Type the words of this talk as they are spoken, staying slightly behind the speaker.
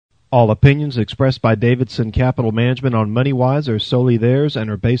All opinions expressed by Davidson Capital Management on MoneyWise are solely theirs and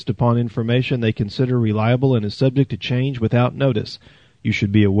are based upon information they consider reliable and is subject to change without notice. You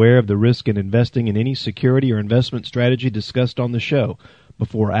should be aware of the risk in investing in any security or investment strategy discussed on the show.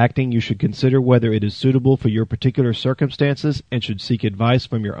 Before acting, you should consider whether it is suitable for your particular circumstances and should seek advice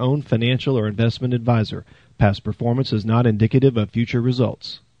from your own financial or investment advisor. Past performance is not indicative of future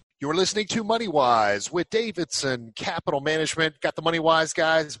results. You're listening to MoneyWise with Davidson Capital Management. Got the MoneyWise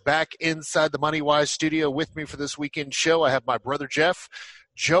guys back inside the MoneyWise studio with me for this weekend show. I have my brother Jeff,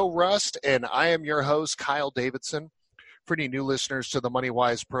 Joe Rust, and I am your host, Kyle Davidson. For any new listeners to the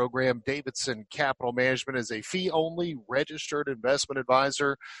MoneyWise program, Davidson Capital Management is a fee-only registered investment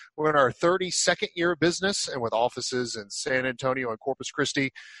advisor. We're in our 32nd year of business, and with offices in San Antonio and Corpus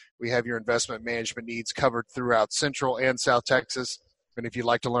Christi, we have your investment management needs covered throughout Central and South Texas. And if you'd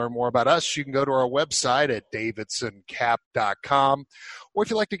like to learn more about us, you can go to our website at davidsoncap.com. Or if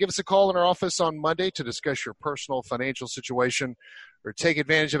you'd like to give us a call in our office on Monday to discuss your personal financial situation or take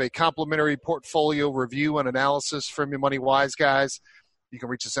advantage of a complimentary portfolio review and analysis from your MoneyWise guys, you can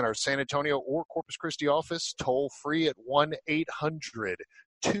reach us in our San Antonio or Corpus Christi office, toll free at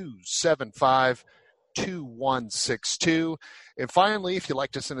 1-800-275-2162. And finally, if you'd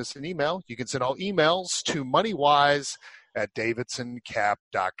like to send us an email, you can send all emails to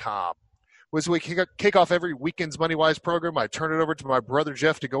MoneyWise@davidsoncap.com. As we kick off every weekend's MoneyWise program, I turn it over to my brother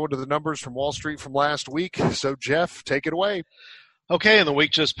Jeff to go into the numbers from Wall Street from last week. So, Jeff, take it away. Okay, in the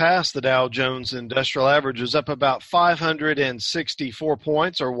week just passed, the Dow Jones Industrial Average was up about 564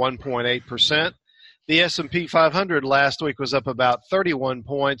 points, or 1.8%. The S&P 500 last week was up about 31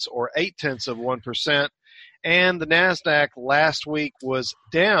 points, or 0.8%. And the NASDAQ last week was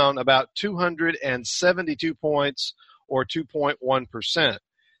down about 272 points, or 2.1%.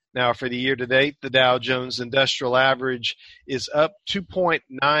 Now, for the year to date, the Dow Jones Industrial Average is up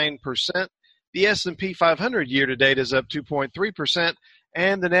 2.9%. The S&P 500 year to date is up 2.3%,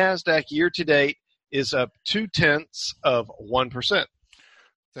 and the NASDAQ year to date is up 0.2%.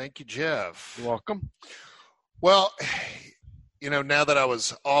 Thank you, Jeff. You're welcome. Well, now that I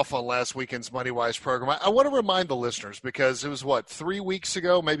was off on last weekend's MoneyWise program, I want to remind the listeners, because it was, 3 weeks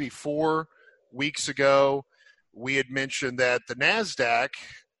ago, maybe 4 weeks ago, we had mentioned that the NASDAQ,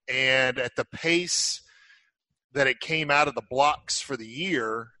 and at the pace that it came out of the blocks for the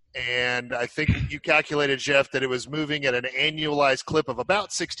year, and I think you calculated, Jeff, that it was moving at an annualized clip of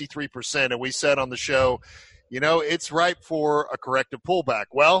about 63%, and we said on the show, it's ripe for a corrective pullback.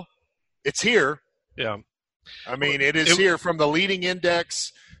 Well, it's here. Yeah. I mean, it is here from the leading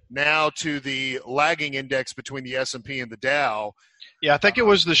index now to the lagging index between the S&P and the Dow. Yeah, I think it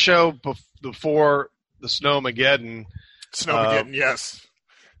was the show before the Snowmageddon. Yes.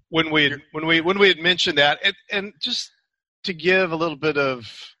 When we had mentioned that, and just to give a little bit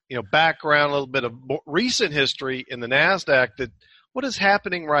of background, a little bit of recent history in the NASDAQ, that what is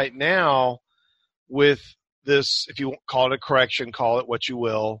happening right now with this, if you call it a correction, call it what you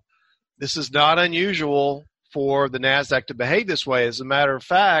will, this is not unusual for the NASDAQ to behave this way. As a matter of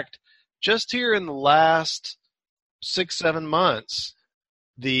fact, just here in the last 6-7 months,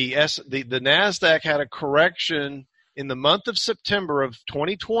 the NASDAQ had a correction in the month of September of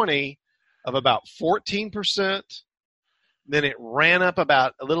 2020 of about 14%. Then it ran up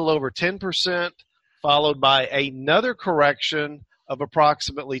about a little over 10%, followed by another correction of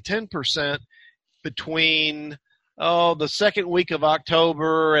approximately 10% between the second week of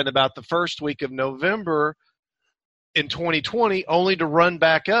October and about the first week of November in 2020, only to run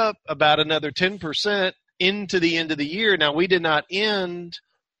back up about another 10% into the end of the year. Now, we did not end –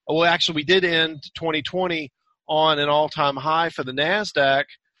 well, actually, we did end 2020 on an all-time high for the NASDAQ,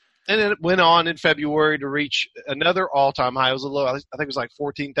 and then it went on in February to reach another all-time high. It was a little, I think it was like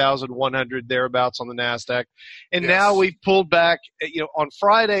 14,100 thereabouts on the NASDAQ. And Now we've pulled back. On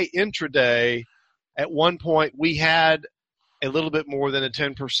Friday intraday, at one point we had a little bit more than a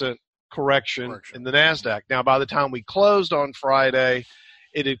 10% correction in the NASDAQ. Now, by the time we closed on Friday,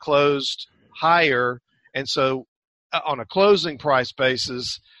 it had closed higher. And so on a closing price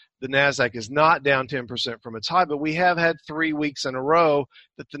basis, the NASDAQ is not down 10% from its high, but we have had 3 weeks in a row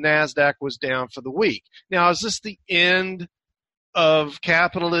that the NASDAQ was down for the week. Now, is this the end of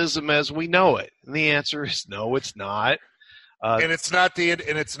capitalism as we know it? And the answer is no, it's not. And it's not the end.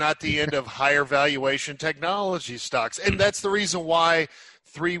 And it's not the end of higher valuation technology stocks. And that's the reason why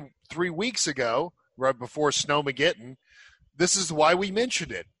three weeks ago, right before Snowmageddon, this is why we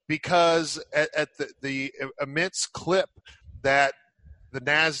mentioned it, because at the immense clip that the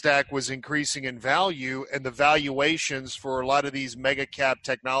NASDAQ was increasing in value, and the valuations for a lot of these mega cap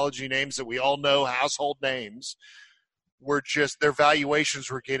technology names that we all know, household names, were just their valuations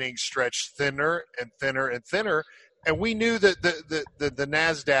were getting stretched thinner and thinner and thinner. And we knew that the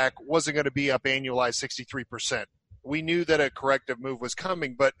NASDAQ wasn't going to be up annualized 63%. We knew that a corrective move was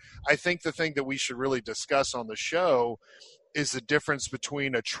coming. But I think the thing that we should really discuss on the show is the difference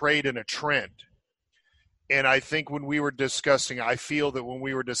between a trade and a trend. And I think I feel that when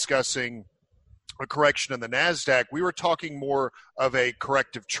we were discussing a correction in the NASDAQ, we were talking more of a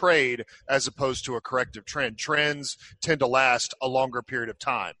corrective trade as opposed to a corrective trend. Trends tend to last a longer period of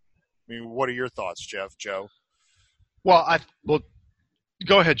time. I mean, what are your thoughts, Joe? Well,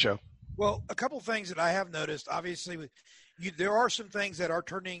 go ahead, Joe. Well, a couple of things that I have noticed, obviously, there are some things that are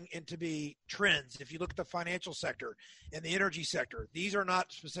turning into be trends. If you look at the financial sector and the energy sector, these are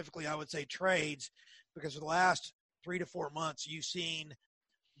not specifically, I would say, trades, because for the last 3 to 4 months, you've seen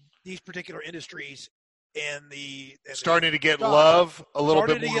these particular industries starting to get love, a little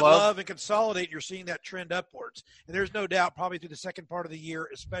bit more love and consolidate. You're seeing that trend upwards. And there's no doubt probably through the second part of the year,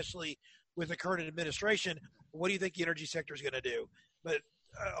 especially with the current administration, what do you think the energy sector is going to do? But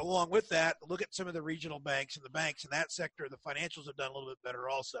along with that, look at some of the regional banks and the banks in that sector. The financials have done a little bit better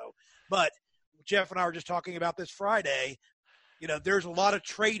also. But Jeff and I were just talking about this Friday. There's a lot of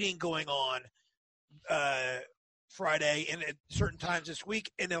trading going on Friday and at certain times this week,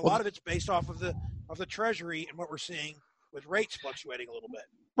 and a lot of it's based off of the Treasury and what we're seeing with rates fluctuating a little bit.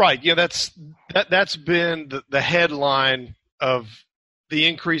 Right. Yeah, that's been the headline of the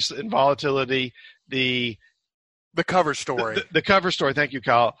increase in volatility, the cover story. The cover story. Thank you,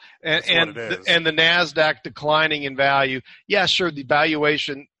 Kyle. And the NASDAQ declining in value. Yeah, sure. The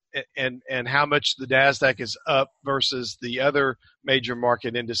valuation and how much the NASDAQ is up versus the other major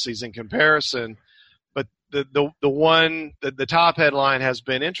market indices in comparison. But the top headline has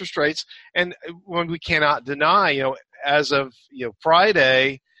been interest rates. And when we cannot deny, as of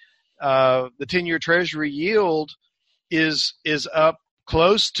Friday, the 10-year Treasury yield is up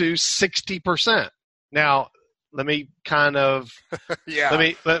close to 60%. Now, let me kind of let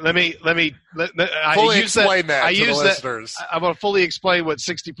me fully explain that to the listeners. I want to fully explain what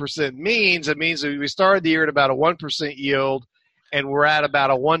 60% means. It means that we started the year at about a 1% yield, and we're at about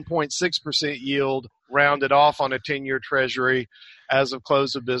a 1.6% yield rounded off on a 10-year Treasury as of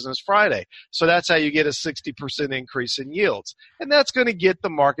close of business Friday. So that's how you get a 60% increase in yields. And that's going to get the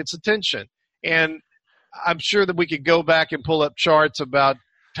market's attention. And I'm sure that we could go back and pull up charts about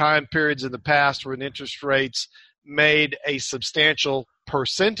time periods in the past when interest rates made a substantial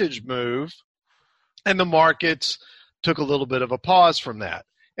percentage move and the markets took a little bit of a pause from that.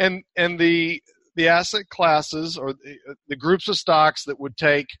 And the asset classes or the groups of stocks that would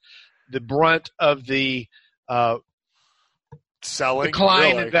take the brunt of the selling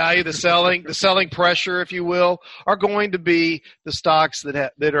decline in value, the selling pressure, if you will, are going to be the stocks that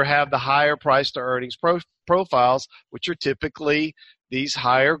have the higher price to earnings profiles, which are typically these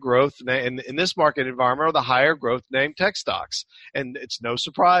higher growth, in this market environment, are the higher growth name tech stocks. And it's no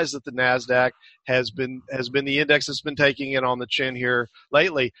surprise that the NASDAQ has been the index that's been taking it on the chin here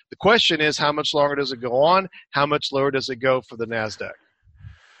lately. The question is, how much longer does it go on? How much lower does it go for the NASDAQ?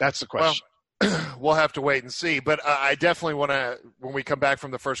 That's the question. Well, we'll have to wait and see. But I definitely want to, when we come back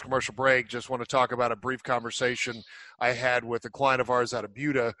from the first commercial break, just want to talk about a brief conversation I had with a client of ours out of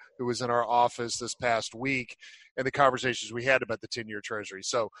Buda who was in our office this past week, and the conversations we had about the 10-year Treasury.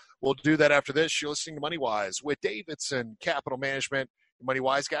 So we'll do that after this. You're listening to MoneyWise with Davidson Capital Management.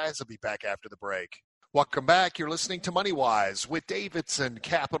 MoneyWise guys, I'll be back after the break. Welcome back. You're listening to MoneyWise with Davidson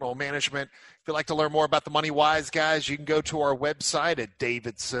Capital Management. If you'd like to learn more about the MoneyWise guys, you can go to our website at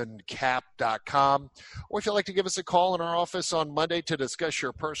davidsoncap.com. Or if you'd like to give us a call in our office on Monday to discuss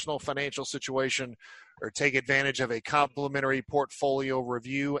your personal financial situation or take advantage of a complimentary portfolio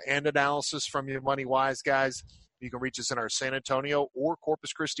review and analysis from your MoneyWise guys, you can reach us in our San Antonio or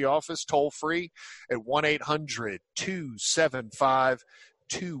Corpus Christi office toll free at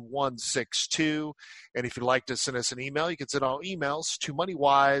 1-800-275-2162. And if you'd like to send us an email, you can send all emails to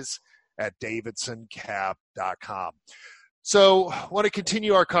moneywise@davidsoncap.com. So I want to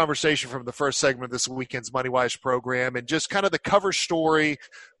continue our conversation from the first segment of this weekend's MoneyWise program and just kind of the cover story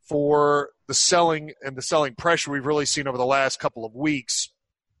for the selling and the selling pressure we've really seen over the last couple of weeks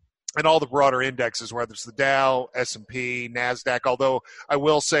and all the broader indexes, whether it's the Dow, S&P, NASDAQ, although I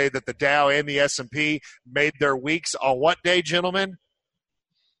will say that the Dow and the S&P made their weeks on what day, gentlemen?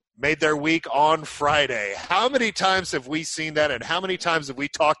 Made their week on Friday. How many times have we seen that, and how many times have we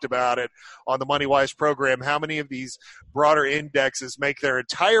talked about it on the MoneyWise program? How many of these broader indexes make their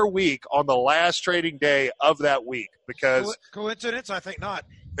entire week on the last trading day of that week? Because coincidence? I think not.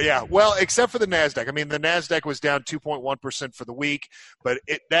 Yeah, well, except for the NASDAQ. I mean, the NASDAQ was down 2.1% for the week, but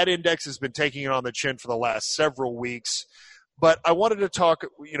that index has been taking it on the chin for the last several weeks. But I wanted to talk,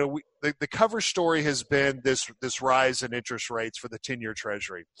 the cover story has been this rise in interest rates for the 10-year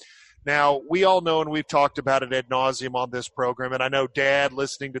Treasury. Now, we all know, and we've talked about it ad nauseum on this program, and I know Dad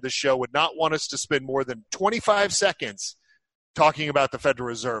listening to the show would not want us to spend more than 25 seconds talking about the Federal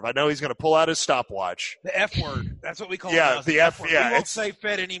Reserve. I know he's going to pull out his stopwatch. The F word. That's what we call it. Yeah, the F word. We won't say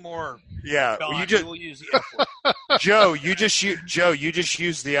Fed anymore. Yeah, Don, we'll use the F word. Joe, you just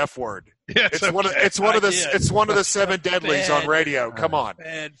used the F word. Yeah, it's one of the 7 deadlies on radio. Come on.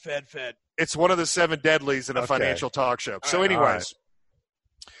 Fed. It's one of the 7 deadlies in a financial talk show. So anyways.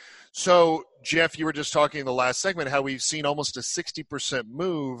 So, Jeff, you were just talking in the last segment how we've seen almost a 60%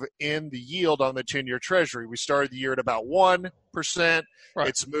 move in the yield on the 10-year Treasury. We started the year at about 1%. Right.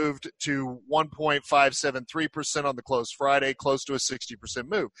 It's moved to 1.573% on the close Friday, close to a 60%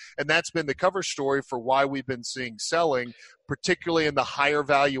 move. And that's been the cover story for why we've been seeing selling, particularly in the higher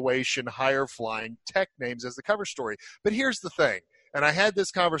valuation, higher flying tech names as the cover story. But here's the thing. And I had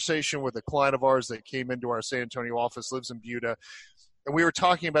this conversation with a client of ours that came into our San Antonio office, lives in Buda. And we were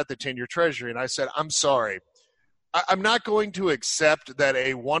talking about the 10-year Treasury, and I said, I'm sorry. I'm not going to accept that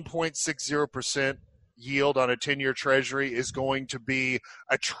a 1.60% yield on a 10-year Treasury is going to be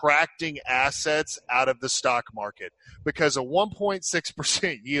attracting assets out of the stock market, because a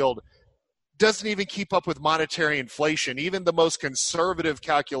 1.6% yield doesn't even keep up with monetary inflation. Even the most conservative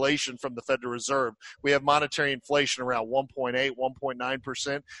calculation from the Federal Reserve, we have monetary inflation around 1.8,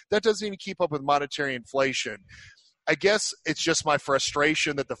 1.9%. That doesn't even keep up with monetary inflation. I guess it's just my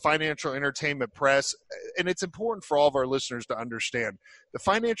frustration that the financial entertainment press, and it's important for all of our listeners to understand, the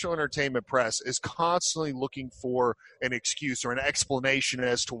financial entertainment press is constantly looking for an excuse or an explanation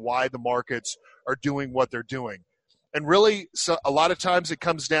as to why the markets are doing what they're doing. And really, so a lot of times it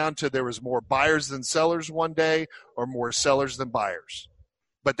comes down to there was more buyers than sellers one day or more sellers than buyers.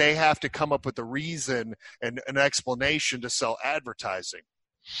 But they have to come up with a reason and an explanation to sell advertising.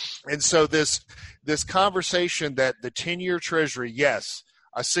 And so this conversation that the 10-year Treasury, yes,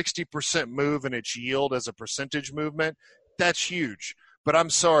 a 60% move in its yield as a percentage movement, that's huge. But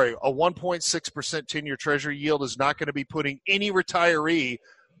I'm sorry, a 1.6% 10-year Treasury yield is not going to be putting any retiree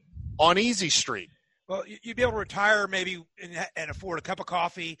on easy street. Well, you'd be able to retire maybe and afford a cup of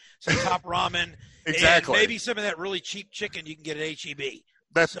coffee, some top ramen, exactly, and maybe some of that really cheap chicken you can get at H-E-B.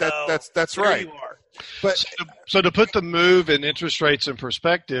 That's right. You are. But so to put the move in interest rates in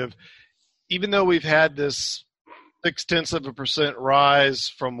perspective, even though we've had this 0.6% rise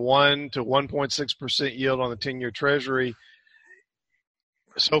from 1 to 1.6% yield on the 10-year Treasury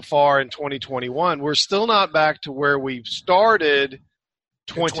so far in 2021, we're still not back to where we started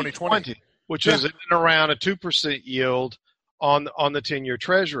 2020, which is in around a 2% yield on the 10-year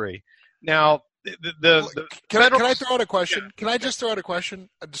Treasury. Now, Can I throw out a question? Yeah. Can I just throw out a question?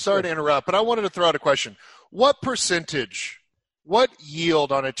 I'm sorry to interrupt, but I wanted to throw out a question. What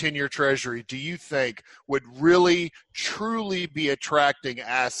yield on a 10-year Treasury do you think would really, truly be attracting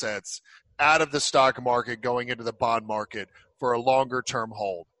assets out of the stock market going into the bond market for a longer-term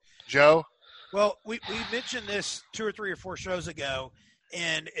hold? Joe? Well, we mentioned this 2 or 3 or 4 shows ago,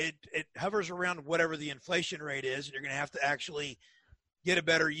 and it hovers around whatever the inflation rate is, and you're going to have to actually get a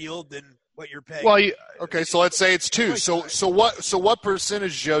better yield than what you're paying. Well, okay, so let's say it's 2. So what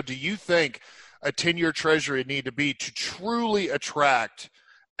percentage, Joe, do you think a 10-year Treasury would need to be to truly attract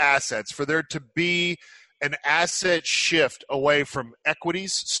assets, for there to be an asset shift away from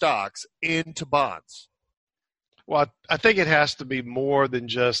equities, stocks, into bonds? Well, I think it has to be more than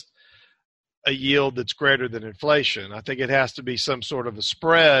just a yield that's greater than inflation. I think it has to be some sort of a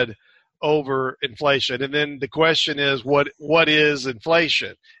spread over inflation. And then the question is, what is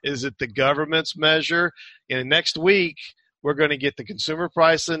inflation? Is it the government's measure? And next week, we're going to get the consumer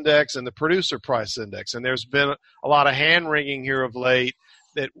price index and the producer price index. And there's been a lot of hand-wringing here of late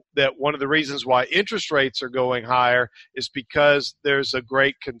that one of the reasons why interest rates are going higher is because there's a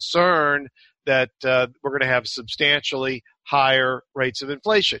great concern that we're going to have substantially higher rates of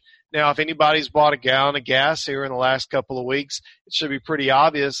inflation. Now, if anybody's bought a gallon of gas here in the last couple of weeks, it should be pretty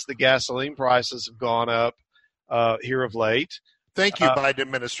obvious the gasoline prices have gone up here of late. Thank you, Biden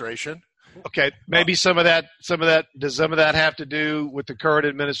administration. Okay, maybe some of that does some of that have to do with the current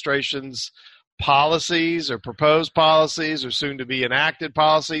administration's policies or proposed policies or soon to be enacted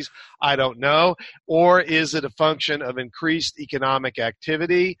policies? I don't know. Or is it a function of increased economic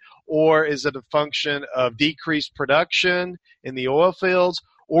activity? Or is it a function of decreased production in the oil fields?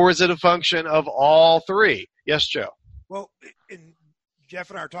 Or is it a function of all three? Yes, Joe. Well, Jeff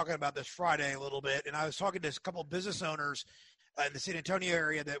and I were talking about this Friday a little bit, and I was talking to a couple of business owners in the San Antonio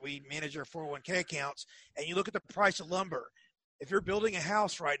area that we manage our 401k accounts, and you look at the price of lumber. If you're building a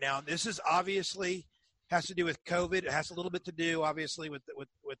house right now, and this is obviously has to do with COVID. It has a little bit to do, obviously, with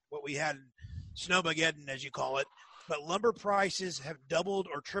what we had in Snowmageddon, as you call it. But lumber prices have doubled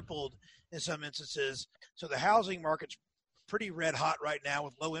or tripled in some instances. So the housing market's pretty red hot right now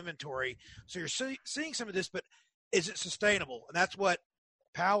with low inventory. So you're seeing some of this, but is it sustainable? And that's what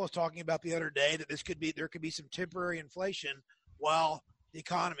Powell was talking about the other day, that there could be some temporary inflation while the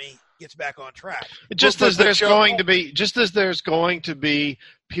economy gets back on track. Just as there's going to be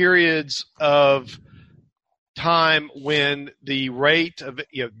periods of time when the rate of,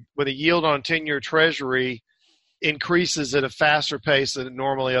 when the yield on 10-year Treasury increases at a faster pace than it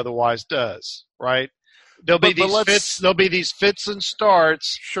normally otherwise does, right? There'll be these fits and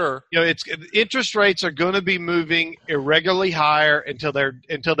starts. Sure. Interest rates are going to be moving irregularly higher until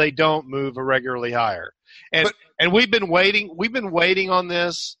they don't move irregularly higher. And we've been waiting on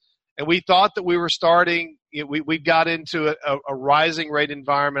this, and we thought that we were starting. We got into a rising rate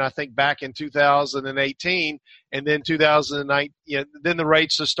environment, I think, back in 2018, and then 2009. Then the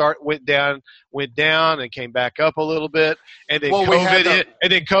rates went down and came back up a little bit, and then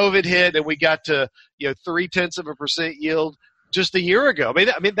COVID hit, and we got to 0.3% yield just a year ago.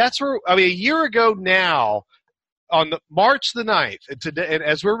 A year ago now. On March the 9th, and today, and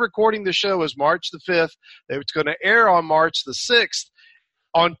as we're recording the show is March the 5th, it's going to air on March the 6th.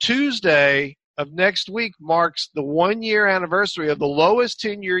 On Tuesday of next week marks the 1-year anniversary of the lowest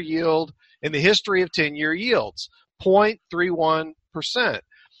 10-year yield in the history of 10-year yields, 0.31%.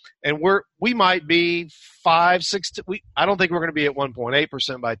 And we might be 5-6. I don't think we're going to be at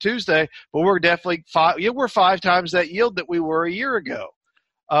 1.8% by Tuesday, but we're definitely we're 5 times that yield that we were a year ago.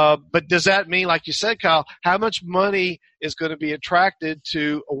 But does that mean, like you said, Kyle, how much money is going to be attracted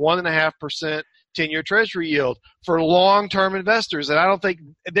to a 1.5% 10-year Treasury yield for long-term investors? And I don't think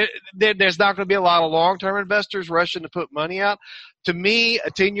there's not going to be a lot of long-term investors rushing to put money out. To me,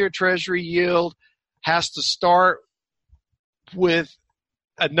 a 10-year Treasury yield has to start with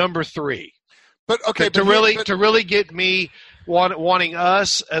a number 3. But okay, to really get me wanting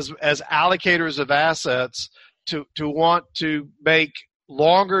us as allocators of assets to want to make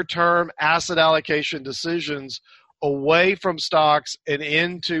longer-term asset allocation decisions away from stocks and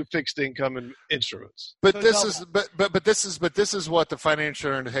into fixed income instruments. But this is what the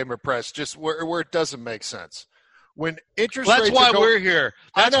Financial Entertainment Press where it doesn't make sense. When interest rates that's why we're here.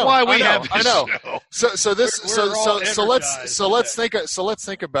 That's why we have this show. So let's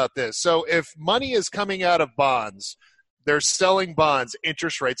think about this. So if money is coming out of bonds, they're selling bonds,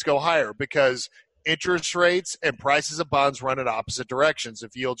 interest rates go higher because interest rates and prices of bonds run in opposite directions.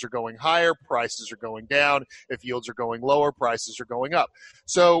 If yields are going higher, prices are going down. If yields are going lower, prices are going up.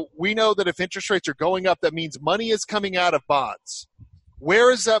 So we know that if interest rates are going up, that means money is coming out of bonds.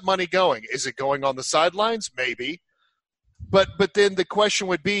 Where is that money going? Is it going on the sidelines? Maybe. But then the question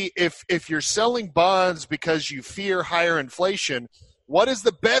would be, if you're selling bonds because you fear higher inflation, what is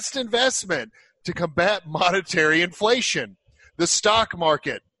the best investment to combat monetary inflation? The stock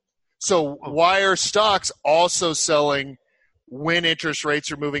market. So why are stocks also selling when interest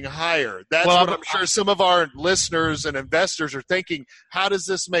rates are moving higher? That's what I'm sure some of our listeners and investors are thinking. How does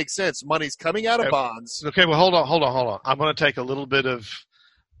this make sense? Money's coming out of bonds. Okay, well, hold on. I'm going to take a little bit of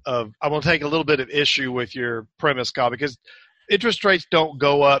issue with your premise, Kyle, because interest rates don't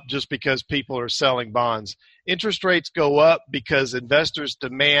go up just because people are selling bonds. Interest rates go up because investors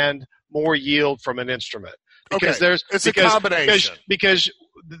demand more yield from an instrument. Because it's a combination. Because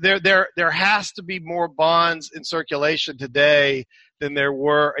there has to be more bonds in circulation today than there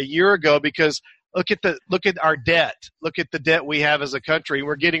were a year ago. Because look at our debt. Look at the debt we have as a country.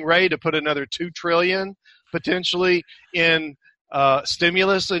 We're getting ready to put another $2 trillion potentially in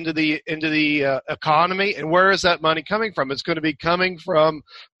stimulus into the economy. And where is that money coming from? It's going to be coming from,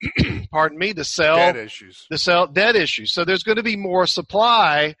 pardon me, debt issues. So there's going to be more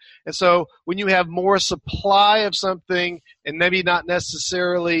supply. And so when you have more supply of something and maybe not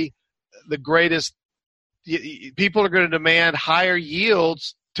necessarily the greatest, people are going to demand higher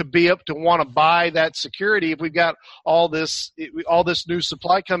yields to be up to want to buy that security if we've got all this new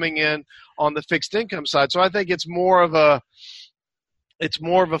supply coming in on the fixed income side. So I think it's more of a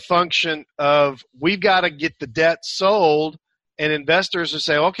function of we've got to get the debt sold, and investors are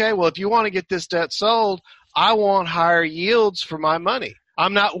saying, okay, well, if you want to get this debt sold, I want higher yields for my money.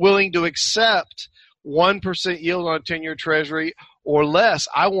 I'm not willing to accept 1% yield on a 10-year Treasury or less.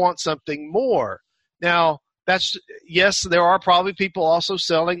 I want something more. Now, yes, there are probably people also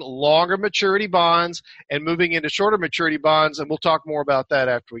selling longer maturity bonds and moving into shorter maturity bonds, and we'll talk more about that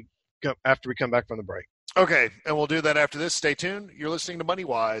after we come back from the break. Okay, and we'll do that after this. Stay tuned. You're listening to Money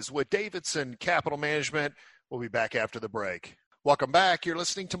Wise with Davidson Capital Management. We'll be back after the break. Welcome back. You're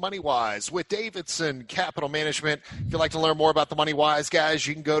listening to Money Wise with Davidson Capital Management. If you'd like to learn more about the Money Wise guys,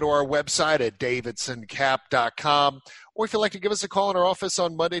 you can go to our website at davidsoncap.com. Or if you'd like to give us a call in our office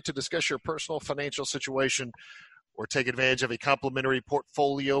on Monday to discuss your personal financial situation or take advantage of a complimentary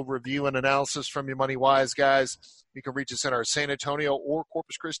portfolio review and analysis from your Money Wise guys, you can reach us in our San Antonio or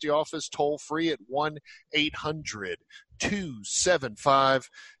Corpus Christi office toll free at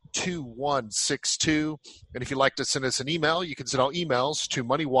 1-800-275-2162. And if you'd like to send us an email, you can send all emails to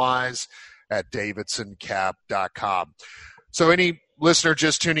moneywise@davidsoncap.com. So any listener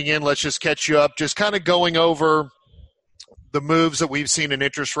just tuning in, let's just catch you up, just kind of going over the moves that we've seen in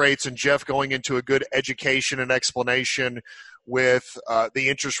interest rates, and Jeff going into a good education and explanation with the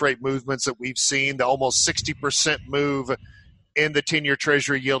interest rate movements that we've seen, the almost 60% move in the 10-year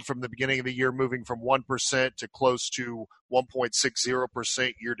Treasury yield from the beginning of the year, moving from 1% to close to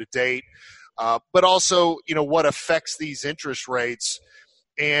 1.60% year to date. But also, what affects these interest rates.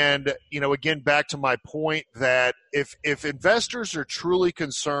 And, again, back to my point that if investors are truly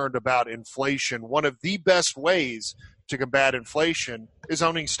concerned about inflation, one of the best ways to combat inflation is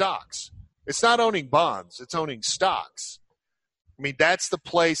owning stocks. It's not owning bonds, it's owning stocks. I mean, that's the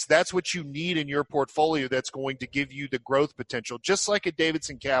place, that's what you need in your portfolio that's going to give you the growth potential. Just like at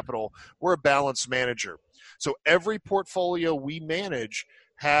Davidson Capital, we're a balanced manager. So every portfolio we manage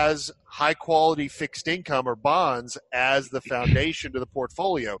has high-quality fixed income or bonds as the foundation to the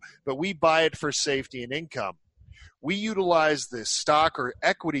portfolio, but we buy it for safety and income. We utilize the stock or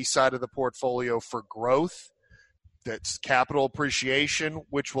equity side of the portfolio for growth. That's capital appreciation,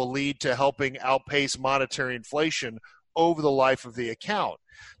 which will lead to helping outpace monetary inflation over the life of the account.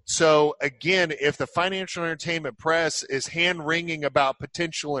 So, again, if the financial entertainment press is hand-wringing about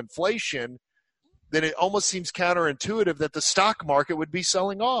potential inflation, then it almost seems counterintuitive that the stock market would be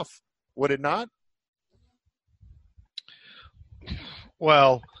selling off, would it not?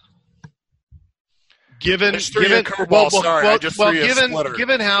 Well, given how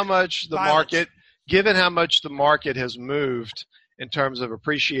much the market – given how much the market has moved in terms of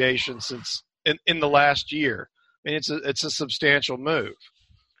appreciation since in the last year, I mean, it's a substantial move.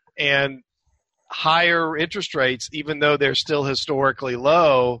 And higher interest rates, even though they're still historically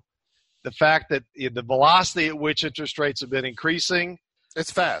low, the fact that the velocity at which interest rates have been increasing,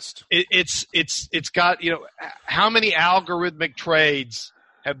 it's fast. It's got, how many algorithmic trades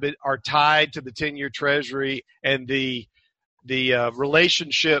are tied to the 10-year Treasury and the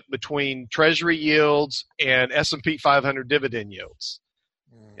relationship between Treasury yields and S&P 500 dividend yields,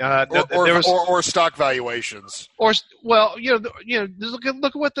 or stock valuations, look at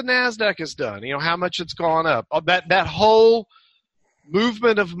what the Nasdaq has done. How much it's gone up. That whole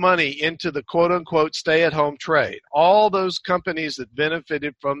movement of money into the quote unquote stay-at-home trade. All those companies that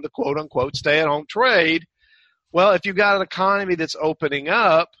benefited from the quote unquote stay-at-home trade. Well, if you've got an economy that's opening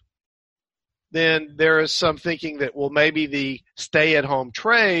up, then there is some thinking that, well, maybe the stay-at-home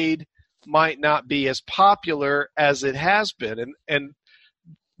trade might not be as popular as it has been. And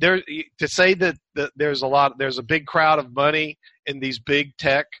there, to say that there's a big crowd of money in these big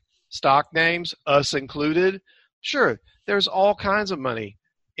tech stock names, us included, sure, there's all kinds of money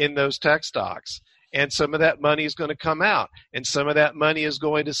in those tech stocks. And some of that money is going to come out, and some of that money is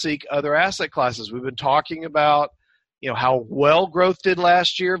going to seek other asset classes. We've been talking about how well growth did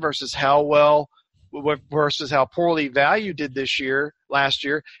last year versus how poorly value did last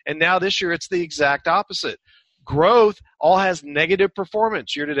year. And now this year it's the exact opposite. Growth all has negative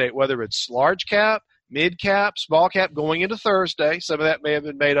performance year to date, whether it's large cap, mid cap, small cap going into Thursday. Some of that may have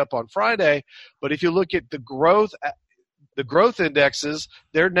been made up on Friday. But if you look at the growth indexes,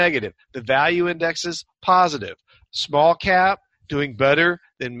 they're negative. The value indexes, positive. Small cap doing better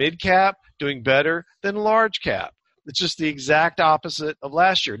than mid cap, doing better than large cap. It's just the exact opposite of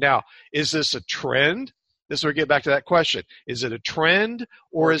last year. Now, is this a trend? This is where we get back to that question. Is it a trend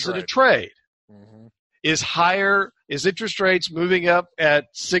or is it a trade? Mm-hmm. Is interest rates moving up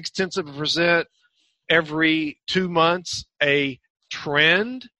at 0.6% every 2 months a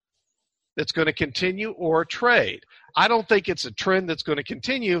trend that's going to continue or a trade? I don't think it's a trend that's going to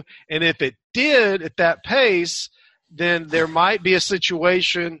continue. And if it did at that pace, then there might be a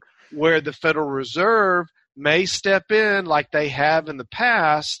situation where the Federal Reserve may step in like they have in the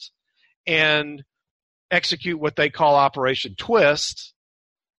past and execute what they call Operation Twist,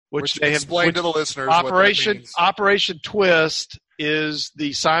 which they have explained to the listeners. Operation Twist is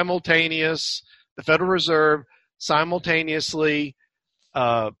the Federal Reserve simultaneously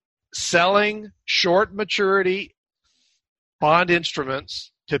selling short maturity bond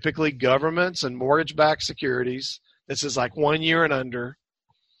instruments typically governments and mortgage-backed securities. This is like 1 year and under.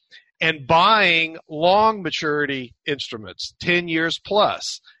 And buying long maturity instruments, 10 years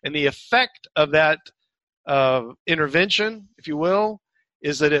plus. And the effect of that intervention, if you will,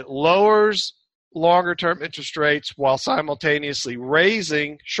 is that it lowers longer-term interest rates while simultaneously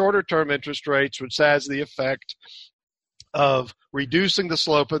raising shorter-term interest rates, which has the effect of reducing the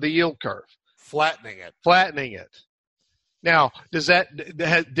slope of the yield curve. Flattening it. Now, did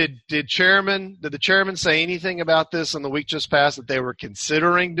the chairman say anything about this in the week just passed, that they were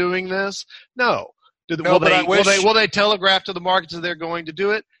considering doing this? No. Will they telegraph to the markets that they're going to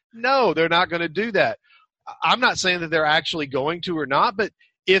do it? No, they're not going to do that. I'm not saying that they're actually going to or not, but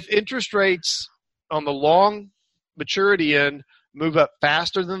if interest rates on the long maturity end move up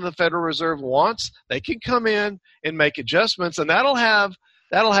faster than the Federal Reserve wants, they can come in and make adjustments, and that'll have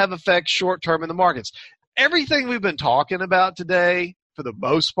effects short term in the markets. Everything we've been talking about today, for the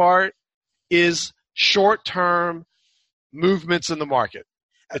most part, is short-term movements in the market.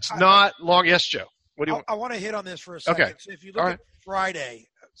 It's not long. Yes, Joe. What do you want? I want to hit on this for a second. Okay. So if you look at Friday,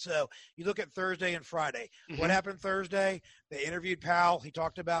 so you look at Thursday and Friday. Mm-hmm. What happened Thursday? They interviewed Powell. He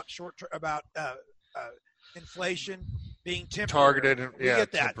talked about inflation being temporary. Targeted. We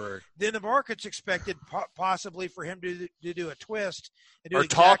get that. Temporary. Then the markets expected possibly for him to do a twist and do or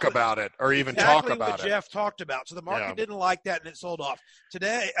exactly, talk about it, or even talk about what Jeff talked about. So the market didn't like that, and it sold off.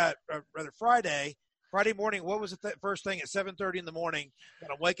 Today, Friday morning, what was the first thing at 7:30 in the morning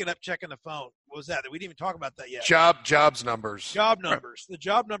when I'm waking up checking the phone? What was that? We didn't even talk about that yet. Jobs numbers. Job numbers. The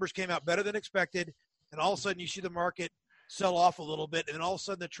job numbers came out better than expected, and all of a sudden you see the market sell off a little bit, and then all of a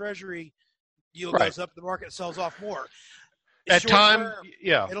sudden the Treasury yield goes up, the market sells off more. At time,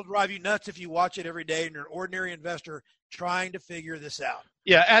 it'll drive you nuts if you watch it every day and you're an ordinary investor trying to figure this out.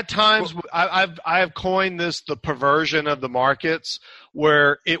 Yeah, at times I have coined this the perversion of the markets,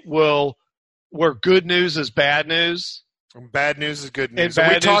 where good news is bad news. And bad news is good news. And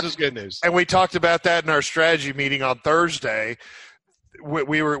bad news is good news. And we talked about that in our strategy meeting on Thursday.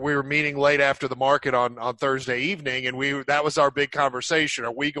 We were meeting late after the market on Thursday evening, and that was our big conversation.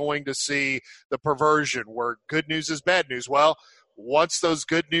 Are we going to see the perversion where good news is bad news? Well, once those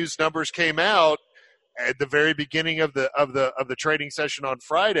good news numbers came out at the very beginning of the trading session on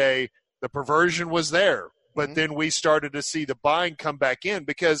Friday, the perversion was there. But then we started to see the buying come back in,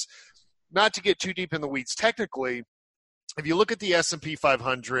 because, not to get too deep in the weeds technically, if you look at the S&P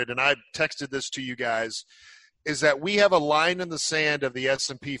 500, and I texted this to you guys, is that we have a line in the sand of the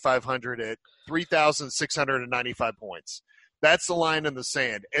S&P 500 at 3,695 points. That's the line in the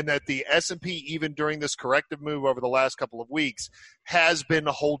sand. And that the S&P, even during this corrective move over the last couple of weeks, has been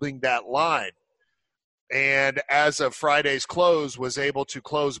holding that line. And as of Friday's close, was able to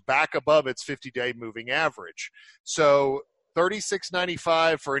close back above its 50-day moving average. So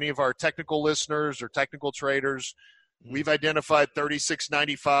 36.95 for any of our technical listeners or technical traders. We've identified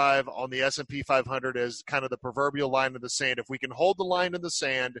 36.95 on the S&P 500 as kind of the proverbial line in the sand. If we can hold the line in the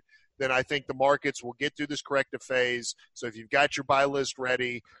sand, then I think the markets will get through this corrective phase. So if you've got your buy list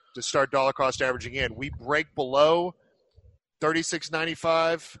ready to start dollar cost averaging in, we break below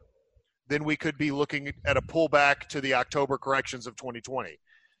 36.95, then we could be looking at a pullback to the October corrections of 2020.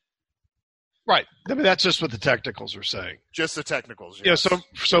 Right. I mean, that's just what the technicals are saying. Just the technicals. Yes. Yeah.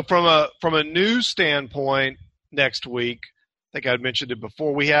 So from a news standpoint, next week, I think I'd mentioned it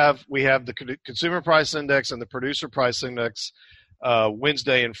before, we have the consumer price index and the producer price index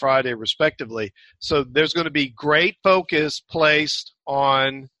Wednesday and Friday respectively. So there's going to be great focus placed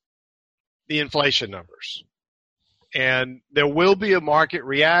on the inflation numbers. And there will be a market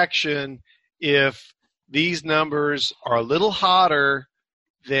reaction if these numbers are a little hotter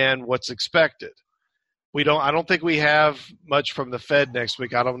than what's expected. I don't think we have much from the Fed next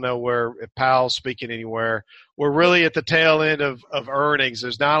week. I don't know if Powell's speaking anywhere. We're really at the tail end of earnings.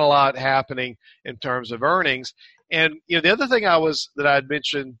 There's not a lot happening in terms of earnings. And the other thing that I had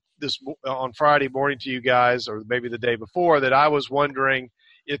mentioned this on Friday morning to you guys, or maybe the day before, that I was wondering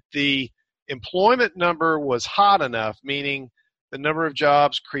if the employment number was hot enough, meaning the number of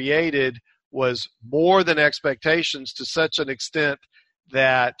jobs created was more than expectations to such an extent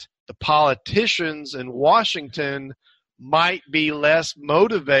that the politicians in Washington might be less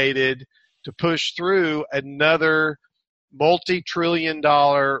motivated to push through another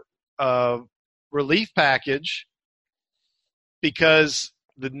multi-trillion-dollar relief package, because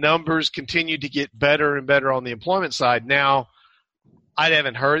the numbers continue to get better and better on the employment side. Now, I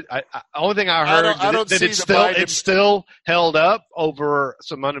haven't heard. Only thing I heard that it's still held up over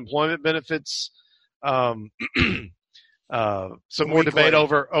some unemployment benefits. Some more debate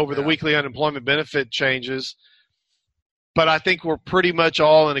over the weekly unemployment benefit changes. but I think we're pretty much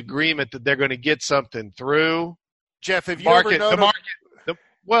all in agreement that they're going to get something through. Jeff, have you ever known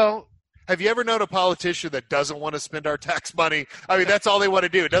have you ever known a politician that doesn't want to spend our tax money? I mean, that's all they want to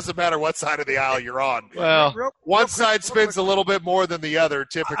do. It doesn't matter what side of the aisle you're on. Well, one side spends a little bit more than the other,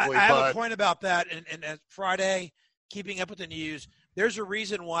 typically. I have a point about that. And Friday, keeping up with the news, there's a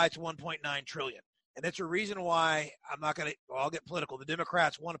reason why it's $1.9 trillion. And it's a reason why I'll get political. The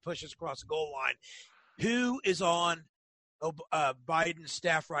Democrats want to push us across the goal line. Who is on Biden's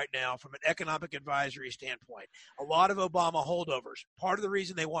staff right now from an economic advisory standpoint? A lot of Obama holdovers. Part of the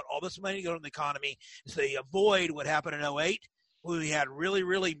reason they want all this money to go to the economy is they avoid what happened in 2008, where we had really,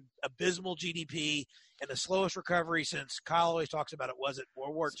 really abysmal GDP and the slowest recovery since Kyle always talks about it. Was it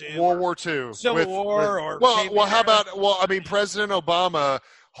World War II? World War II. Civil War? President Obama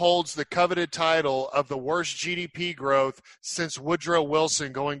holds the coveted title of the worst GDP growth since Woodrow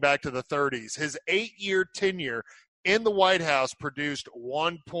Wilson going back to the 30s. His 8-year tenure in the White House produced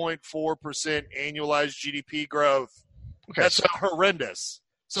 1.4% annualized GDP growth. Okay, that's horrendous.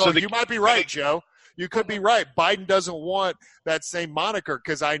 So you might be right, Joe. You could be right. Biden doesn't want that same moniker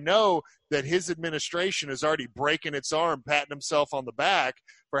because I know that his administration is already breaking its arm, patting himself on the back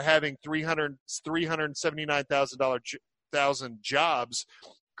for having 379,000 jobs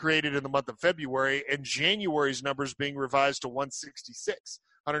created in the month of February, and January's numbers being revised to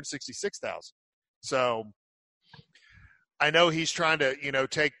 166,000. So I know he's trying to,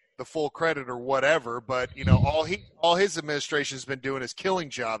 take the full credit or whatever, but all his administration has been doing is killing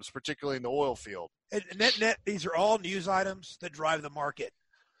jobs, particularly in the oil field. And net, these are all news items that drive the market.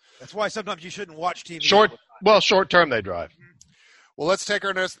 That's why sometimes you shouldn't watch TV. Short term they drive. Well, let's take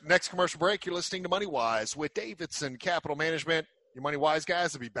our next commercial break. You're listening to Money Wise with Davidson Capital Management. Your Money Wise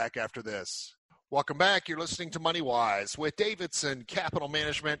guys will be back after this. Welcome back. You're listening to Money Wise with Davidson Capital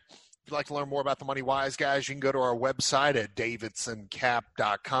Management. If you'd like to learn more about the Money Wise guys, you can go to our website at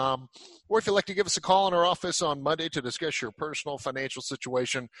davidsoncap.com. Or if you'd like to give us a call in our office on Monday to discuss your personal financial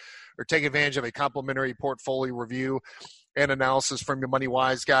situation or take advantage of a complimentary portfolio review and analysis from your Money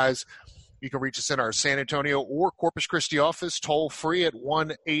Wise guys, you can reach us in our San Antonio or Corpus Christi office toll free at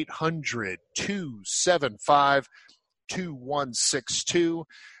 1-800-275-2162.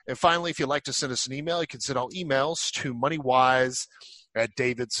 And finally, if you'd like to send us an email, you can send all emails to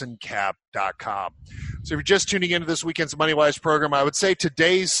moneywise@davidsoncap.com. So if you're just tuning into this weekend's MoneyWise program, I would say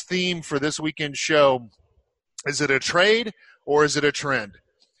today's theme for this weekend's show, is it a trade or is it a trend?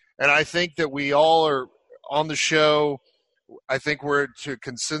 And I think that we all are on the show. I think we're to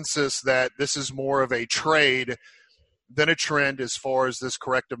consensus that this is more of a trade than a trend as far as this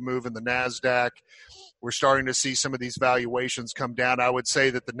corrective move in the NASDAQ. We're starting to see some of these valuations come down. I would say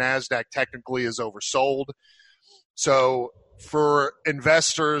that the NASDAQ technically is oversold. So for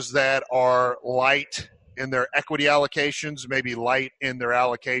investors that are light in their equity allocations, maybe light in their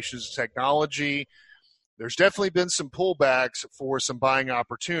allocations to technology, there's definitely been some pullbacks for some buying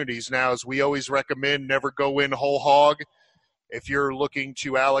opportunities. Now, as we always recommend, never go in whole hog. If you're looking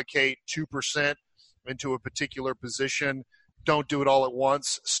to allocate 2% into a particular position, don't do it all at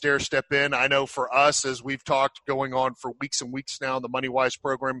once. Stair step in. I know for us, as we've talked going on for weeks and weeks now in the MoneyWise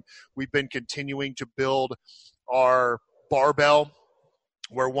program, we've been continuing to build our barbell,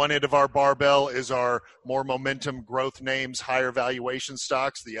 where one end of our barbell is our more momentum growth names, higher valuation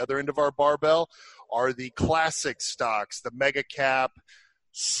stocks. The other end of our barbell are the classic stocks, the mega cap,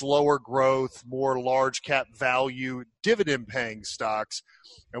 slower growth, more large cap value, dividend paying stocks.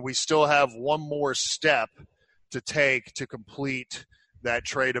 And we still have one more step to take to complete that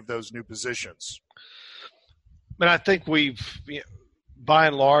trade of those new positions. But I think we've, by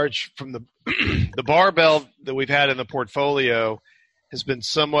and large, from the the barbell that we've had in the portfolio has been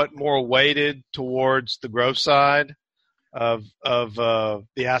somewhat more weighted towards the growth side of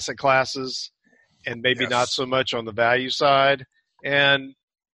the asset classes, and maybe not so much on the value side. And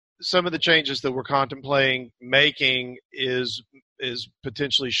some of the changes that we're contemplating making is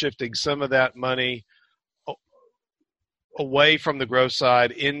potentially shifting some of that money away from the growth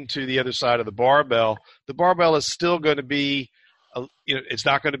side into the other side of the barbell. The barbell is still going to be, it's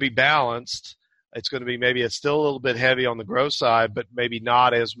not going to be balanced. It's going to be, maybe it's still a little bit heavy on the growth side, but maybe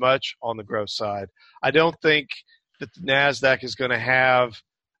not as much on the growth side. I don't think that the NASDAQ is going to have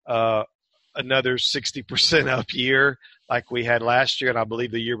another 60% up year like we had last year, and I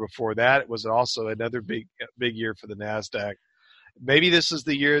believe the year before that it was also another big year for the NASDAQ. Maybe this is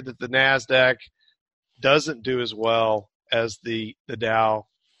the year that the NASDAQ doesn't do as well as the Dow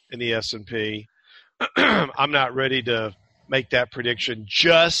and the S&P. I'm not ready to make that prediction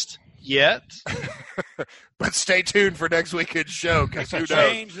just yet, but stay tuned for next weekend's show because who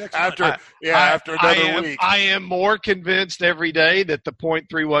knows? After another week. I am more convinced every day that the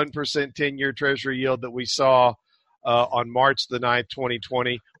 0.31% 10-year Treasury yield that we saw on March the 9th,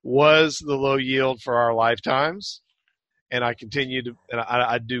 2020 was the low yield for our lifetimes. And I continue to, and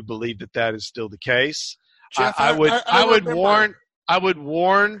I do believe that is still the case. Jeff, I would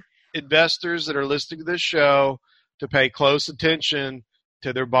warn investors that are listening to this show to pay close attention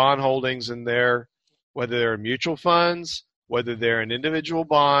to their bond holdings and whether they're in mutual funds, whether they're in individual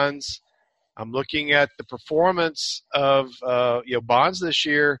bonds. I'm looking at the performance of bonds this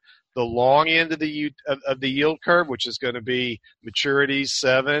year. The long end of the yield curve, which is going to be maturities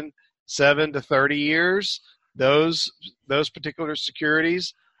 7 to 30 years. Those particular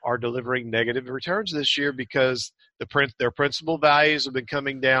securities are delivering negative returns this year because their principal values have been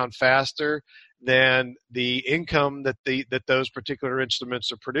coming down faster than the income that those particular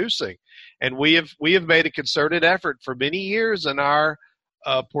instruments are producing. And we have made a concerted effort for many years in our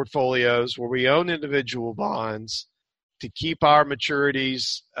portfolios where we own individual bonds to keep our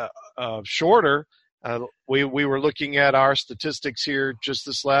maturities shorter. We were looking at our statistics here just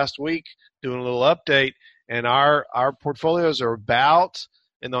this last week, doing a little update, and our portfolios are about,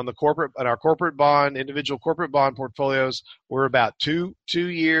 and on our corporate bond, individual corporate bond portfolios, we're about two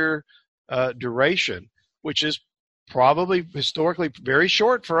year duration, which is probably historically very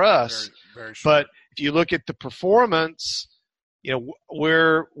short for us. Very, very short. But if you look at the performance,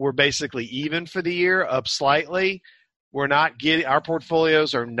 we're basically even for the year, up slightly. Our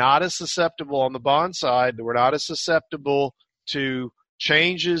portfolios are not as susceptible on the bond side. We're not as susceptible to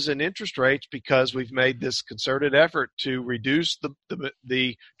changes in interest rates because we've made this concerted effort to reduce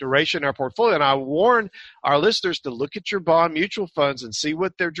the duration of our portfolio. And I warn our listeners to look at your bond mutual funds and see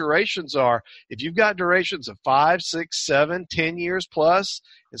what their durations are. If you've got durations of 5, 6, 7, 10 years plus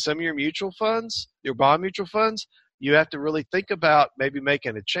in some of your mutual funds, your bond mutual funds, you have to really think about maybe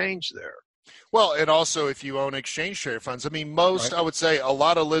making a change there. Well, and also if you own exchange traded funds. I mean, I would say a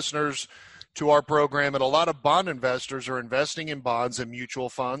lot of listeners to our program and a lot of bond investors are investing in bonds and mutual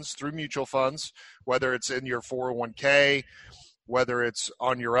funds through mutual funds, whether it's in your 401k, whether it's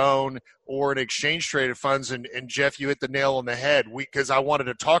on your own or in exchange traded funds. And Jeff, you hit the nail on the head because I wanted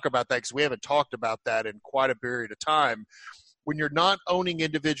to talk about that because we haven't talked about that in quite a period of time. When you're not owning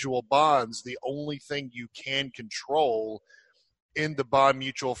individual bonds, the only thing you can control in the bond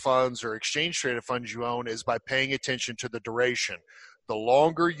mutual funds or exchange traded funds you own is by paying attention to the duration. The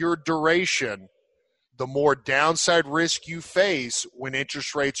longer your duration, the more downside risk you face when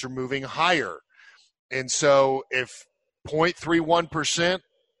interest rates are moving higher. And so if 0.31%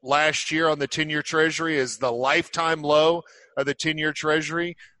 last year on the 10-year Treasury is the lifetime low of the 10-year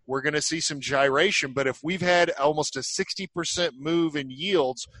Treasury, we're going to see some gyration. But if we've had almost a 60% move in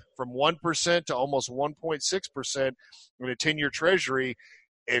yields from 1% to almost 1.6% in a 10-year Treasury,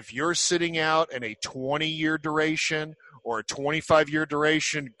 if you're sitting out in a 20-year duration or a 25-year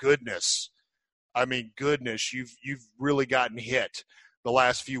duration, goodness, you've really gotten hit the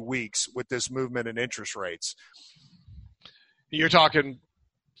last few weeks with this movement in interest rates. You're talking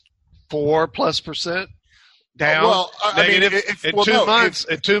 4+% down. Well, negative in 2 months.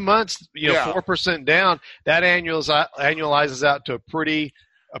 In 2 months, 4% down. That annualizes out to a pretty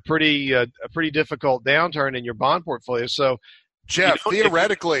difficult downturn in your bond portfolio. So, Jeff,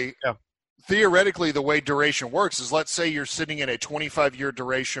 theoretically, the way duration works is, let's say you're sitting in a 25-year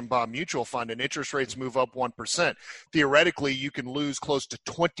duration bond mutual fund and interest rates move up 1%. Theoretically, you can lose close to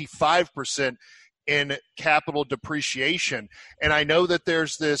 25% in capital depreciation. And I know that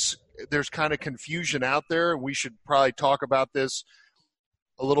there's kind of confusion out there. We should probably talk about this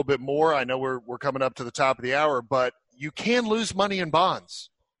a little bit more. I know we're coming up to the top of the hour, but you can lose money in bonds,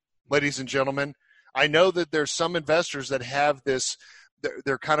 ladies and gentlemen. I know that there's some investors that have this,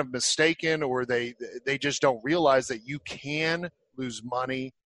 they're kind of mistaken, or they just don't realize that you can lose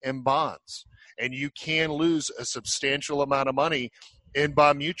money in bonds, and you can lose a substantial amount of money in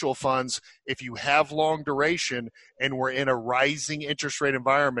bond mutual funds if you have long duration and we're in a rising interest rate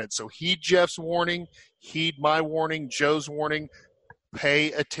environment. So heed Jeff's warning, heed my warning, Joe's warning,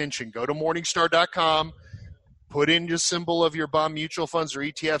 pay attention. Go to Morningstar.com, put in your symbol of your bond mutual funds or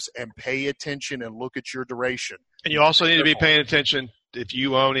ETFs, and pay attention and look at your duration. And you also need to be paying attention if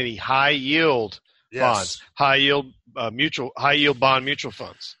you own any high yield bonds, high yield bond mutual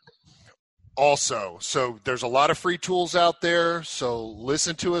funds. Also, so there's a lot of free tools out there. So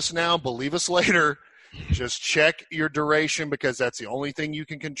listen to us now, believe us later. Just check your duration, because that's the only thing you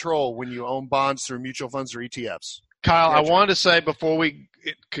can control when you own bonds through mutual funds or ETFs. Kyle, I wanted to say before we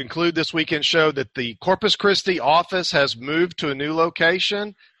conclude this weekend show that the Corpus Christi office has moved to a new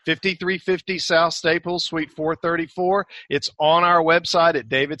location. 5350 South Staples, Suite 434. It's on our website at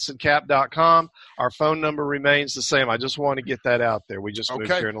davidsoncap.com. Our phone number remains the same. I just want to get that out there. We just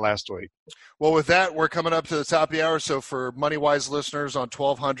moved here in the last week. Well, with that, we're coming up to the top of the hour. So for MoneyWise listeners on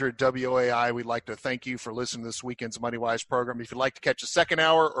 1200 WOAI, we'd like to thank you for listening to this weekend's MoneyWise program. If you'd like to catch the second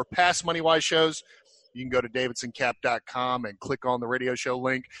hour or past MoneyWise shows, you can go to davidsoncap.com and click on the radio show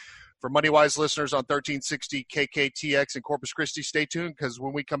link. For MoneyWise listeners on 1360 KKTX in Corpus Christi, stay tuned because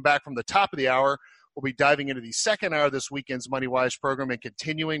when we come back from the top of the hour, we'll be diving into the second hour of this weekend's MoneyWise program and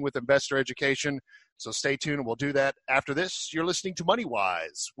continuing with investor education. So stay tuned, and we'll do that after this. You're listening to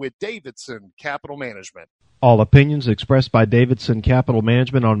MoneyWise with Davidson Capital Management. All opinions expressed by Davidson Capital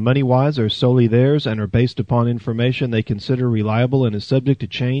Management on MoneyWise are solely theirs and are based upon information they consider reliable and is subject to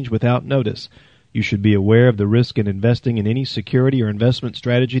change without notice. You should be aware of the risk in investing in any security or investment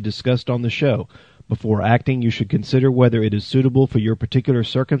strategy discussed on the show. Before acting, you should consider whether it is suitable for your particular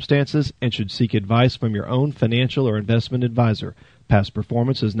circumstances and should seek advice from your own financial or investment advisor. Past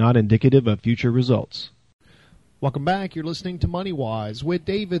performance is not indicative of future results. Welcome back. You're listening to MoneyWise with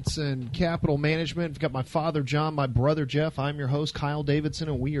Davidson Capital Management. I've got my father, John, my brother, Jeff. I'm your host, Kyle Davidson,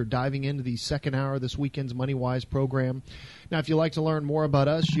 and we are diving into the second hour of this weekend's MoneyWise program. Now, if you'd like to learn more about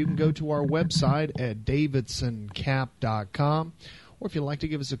us, you can go to our website at davidsoncap.com. Or if you'd like to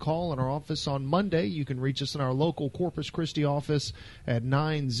give us a call in our office on Monday, you can reach us in our local Corpus Christi office at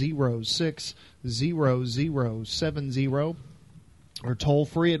 906-0070. Or toll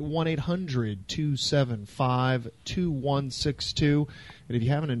free at 1-800-275-2162. And if you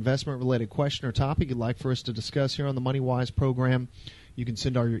have an investment-related question or topic you'd like for us to discuss here on the MoneyWise program, you can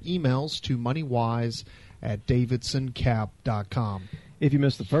send all your emails to moneywise@davidsoncap.com. If you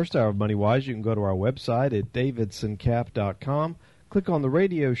missed the first hour of MoneyWise, you can go to our website at davidsoncap.com. Click on the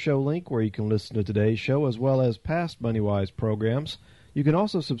radio show link where you can listen to today's show as well as past MoneyWise programs. You can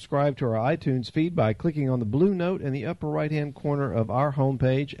also subscribe to our iTunes feed by clicking on the blue note in the upper right-hand corner of our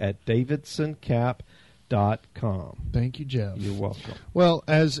homepage at davidsoncap.com. Thank you, Jeff. You're welcome. Well,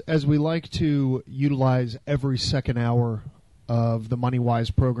 as we like to utilize every second hour of the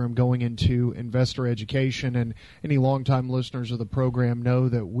MoneyWise program going into investor education, and any longtime listeners of the program know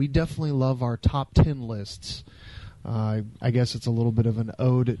that we definitely love our top 10 lists. I guess it's a little bit of an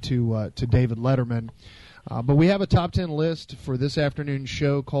ode to David Letterman. But we have a top 10 list for this afternoon's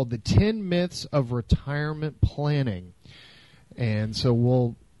show called The 10 Myths of Retirement Planning. And so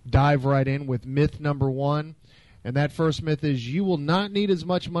we'll dive right in with myth number 1. And that first myth is you will not need as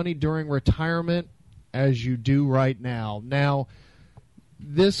much money during retirement as you do right now. Now,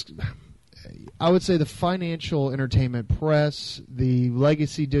 this, I would say the financial entertainment press, the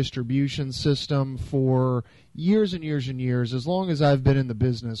legacy distribution system for years and years and years, as long as I've been in the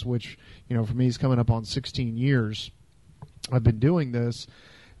business, which, for me is coming up on 16 years, I've been doing this,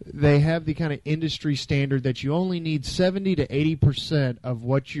 they have the kind of industry standard that you only need 70 to 80% of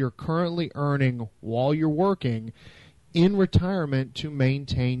what you're currently earning while you're working in retirement to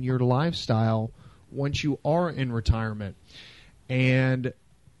maintain your lifestyle once you are in retirement. And,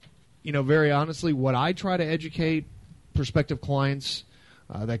 very honestly, what I try to educate prospective clients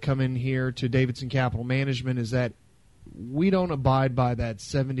that come in here to Davidson Capital Management is that we don't abide by that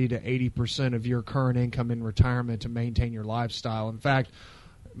 70 to 80% of your current income in retirement to maintain your lifestyle. In fact,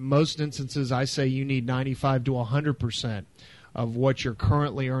 most instances I say you need 95 to 100% of what you're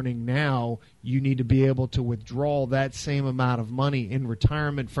currently earning now. You need to be able to withdraw that same amount of money in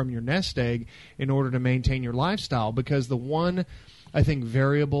retirement from your nest egg in order to maintain your lifestyle, because the one, I think,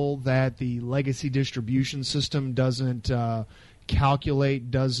 variable that the legacy distribution system doesn't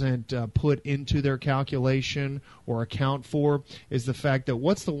doesn't put into their calculation or account for is the fact that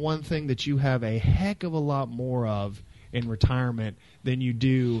what's the one thing that you have a heck of a lot more of in retirement than you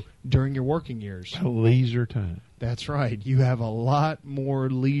do during your working years? Leisure time. That's right. You have a lot more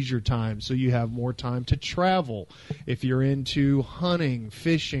leisure time, so you have more time to travel. If you're into hunting,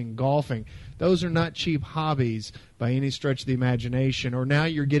 fishing, golfing, those are not cheap hobbies by any stretch of the imagination. Or now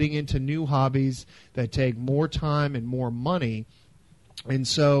you're getting into new hobbies that take more time and more money. And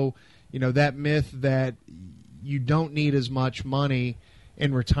so, that myth that you don't need as much money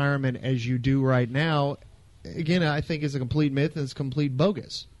in retirement as you do right now, again, I think is a complete myth and it's complete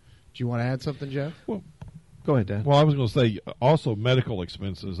bogus. Do you want to add something, Jeff? Well, go ahead, Dan. Well, I was going to say also medical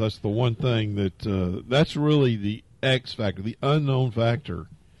expenses. That's the one thing that that's really the X factor, the unknown factor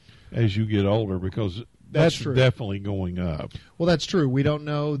as you get older, because that's true. Definitely going up. Well, that's true. We don't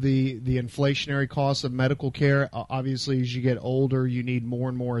know the inflationary costs of medical care. Obviously, as you get older, you need more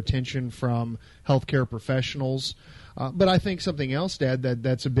and more attention from healthcare professionals. But I think something else, Dad,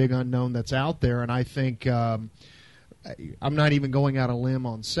 that's a big unknown that's out there, and I think I'm not even going out on a limb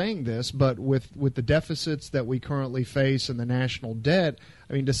on saying this, but with the deficits that we currently face and the national debt,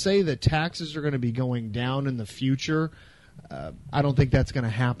 I mean, to say that taxes are going to be going down in the future, I don't think that's going to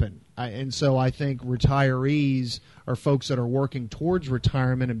happen. And so I think retirees or folks that are working towards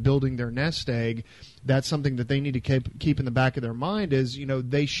retirement and building their nest egg, that's something that they need to keep in the back of their mind is,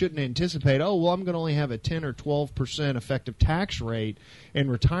 they shouldn't anticipate, I'm going to only have a 10 or 12% effective tax rate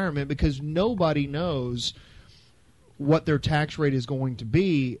in retirement, because nobody knows what their tax rate is going to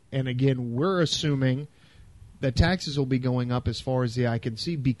be. And again, we're assuming that taxes will be going up as far as the eye can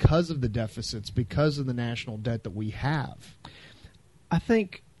see because of the deficits, because of the national debt that we have. I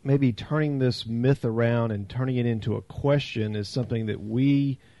think maybe turning this myth around and turning it into a question is something that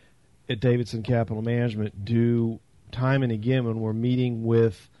we at Davidson Capital Management do time and again when we're meeting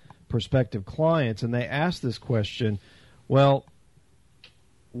with prospective clients, and they ask this question, well,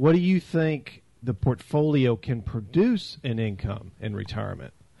 what do you think the portfolio can produce in income in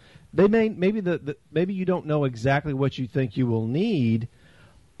retirement? They maybe you don't know exactly what you think you will need,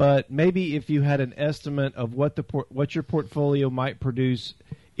 but maybe if you had an estimate of what your portfolio might produce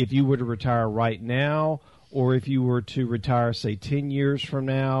if you were to retire right now, or if you were to retire, say, 10 years from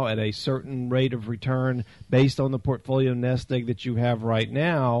now at a certain rate of return based on the portfolio nest egg that you have right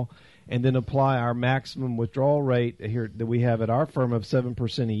now, and then apply our maximum withdrawal rate here that we have at our firm of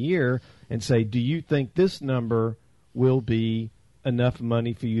 7% a year, and say, do you think this number will be enough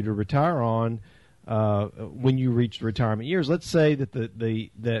money for you to retire on when you reach retirement years? Let's say that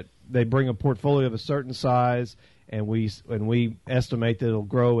that they bring a portfolio of a certain size, and we estimate that it'll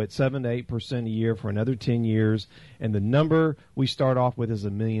grow at 7 to 8% a year for another 10 years, and the number we start off with is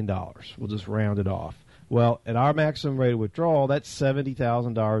 $1 million. We'll just round it off. Well, at our maximum rate of withdrawal, that's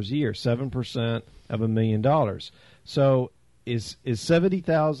 $70,000 a year, 7% of $1 million. So is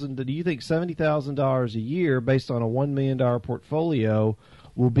 $70,000? Do you think $70,000 a year, based on a $1 million portfolio,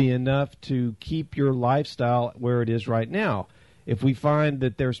 will be enough to keep your lifestyle where it is right now? If we find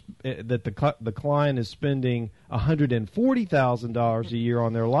that the client is spending $140,000 a year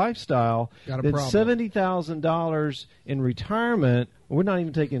on their lifestyle, then $70,000 in retirement, we're not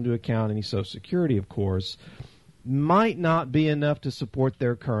even taking into account any Social Security, of course, might not be enough to support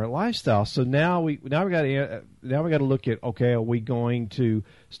their current lifestyle. So now we got to look at, okay, are we going to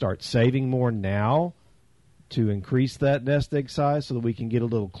start saving more now to increase that nest egg size so that we can get a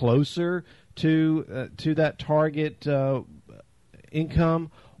little closer to that target income,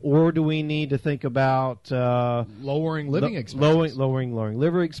 or do we need to think about lowering living expenses, lowering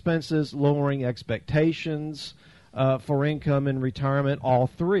living expenses, lowering expectations for income in retirement? All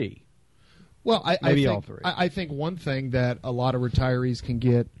three. Well, I think all three. I think one thing that a lot of retirees can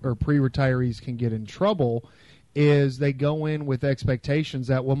get, or pre-retirees can get in trouble, is they go in with expectations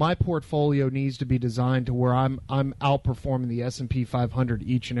that, well, my portfolio needs to be designed to where I'm outperforming the S&P 500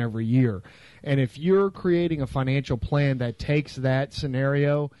 each and every year. And if you're creating a financial plan that takes that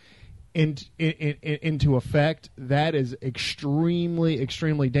scenario into effect, that is extremely,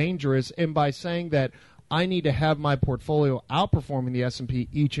 extremely dangerous. And by saying that I need to have my portfolio outperforming the S&P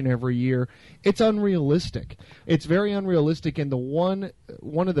each and every year, it's unrealistic. It's very unrealistic, and one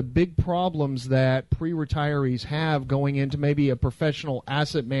of the big problems that pre-retirees have going into maybe a professional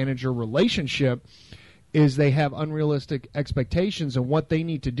asset manager relationship is they have unrealistic expectations, and what they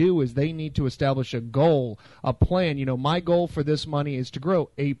need to do is they need to establish a goal, a plan. My goal for this money is to grow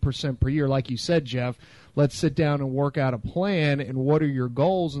 8% per year. Like you said, Jeff, let's sit down and work out a plan, and what are your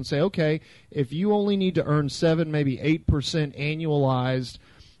goals, and say, okay, if you only need to earn 7, maybe 8% annualized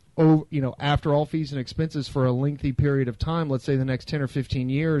after all fees and expenses for a lengthy period of time, let's say the next 10 or 15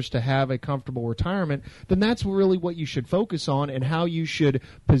 years, to have a comfortable retirement, then that's really what you should focus on and how you should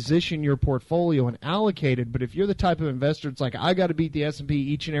position your portfolio and allocate it. But if you're the type of investor it's like, I got to beat the S&P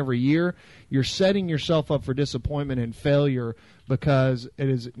each and every year, you're setting yourself up for disappointment and failure, because it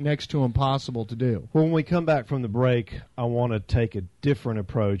is next to impossible to do. Well, when we come back from the break, I want to take a different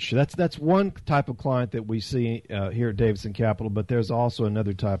approach. That's one type of client that we see here at Davidson Capital, but there's also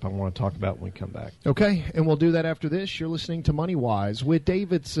another type I want to talk about when we come back. Okay, and we'll do that after this. You're listening to Money Wise with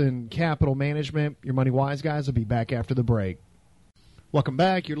Davidson Capital Management. Your Money Wise guys will be back after the break. Welcome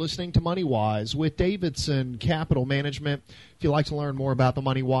back. You're listening to Money Wise with Davidson Capital Management. If you'd like to learn more about the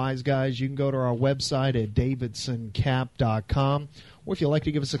Money Wise guys, you can go to our website at davidsoncap.com. Or if you'd like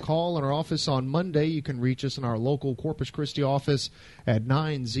to give us a call in our office on Monday, you can reach us in our local Corpus Christi office at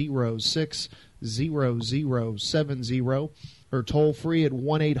 906-0070, or toll free at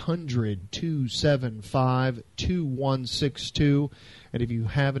 1-800-275-2162. And if you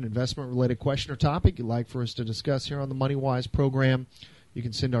have an investment-related question or topic you'd like for us to discuss here on the MoneyWise program, you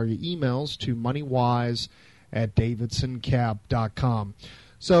can send our emails to moneywise at davidsoncap.com.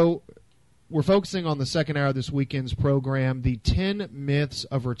 So we're focusing on the second hour of this weekend's program, the 10 myths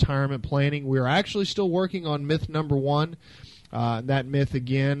of retirement planning. We're actually still working on myth number 1. That myth,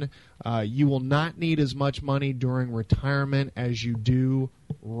 again, you will not need as much money during retirement as you do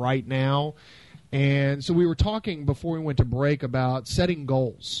right now. And so we were talking before we went to break about setting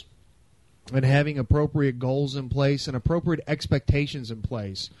goals and having appropriate goals in place and appropriate expectations in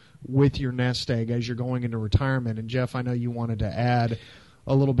place with your nest egg as you're going into retirement. And, Jeff, I know you wanted to add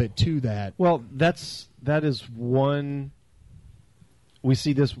a little bit to that. Well, that is one. We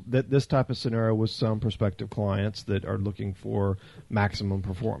see this type of scenario with some prospective clients that are looking for maximum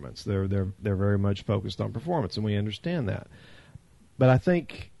performance. They're very much focused on performance, and we understand that. But I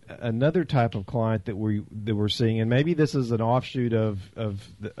think another type of client that we're seeing, and maybe this is an offshoot of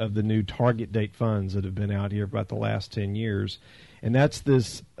the new target date funds that have been out here for about the last 10 years, and that's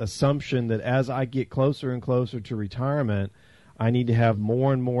this assumption that as I get closer and closer to retirement, I need to have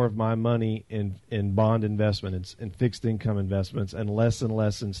more and more of my money in bond investments and fixed income investments and less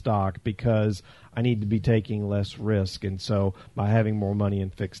in stock because I need to be taking less risk. And so by having more money in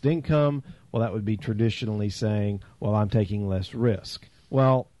fixed income, well, that would be traditionally saying, well, I'm taking less risk.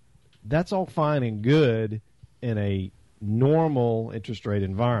 Well, that's all fine and good in a normal interest rate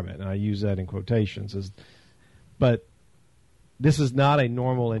environment. And I use that in quotations. But this is not a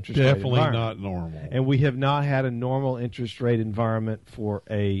normal interest rate environment. Definitely not normal. And we have not had a normal interest rate environment for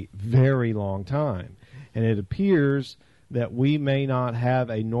a very long time. And it appears that we may not have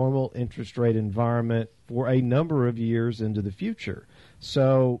a normal interest rate environment for a number of years into the future.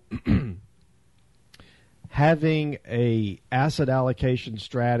 So having a asset allocation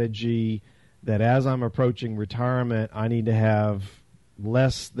strategy that as I'm approaching retirement, I need to have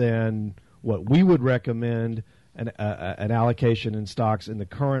less than what we would recommend an allocation in stocks in the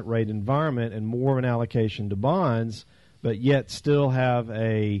current rate environment and more of an allocation to bonds, but yet still have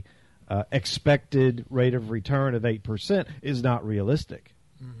a expected rate of return of 8% is not realistic.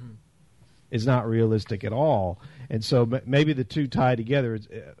 Mm-hmm. It's not realistic at all. And so maybe the two tie together. It's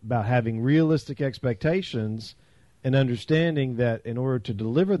about having realistic expectations and understanding that in order to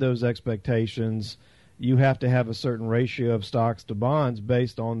deliver those expectations, you have to have a certain ratio of stocks to bonds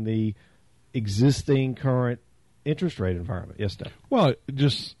based on the existing current interest rate environment. Yes, Steph. Well,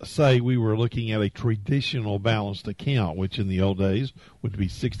 just say we were looking at a traditional balanced account, which in the old days would be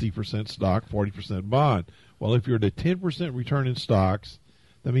 60% stock, 40% bond. Well, if you're at a 10% return in stocks,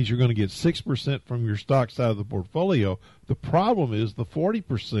 that means you're going to get 6% from your stock side of the portfolio. The problem is the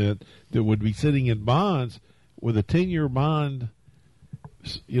 40% that would be sitting in bonds with a 10-year bond,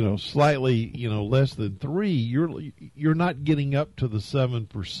 slightly, less than 3, you're not getting up to the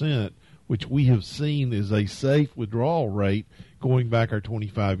 7%, which we have seen is a safe withdrawal rate going back our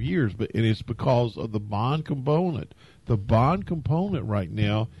 25 years. And it's because of the bond component. The bond component right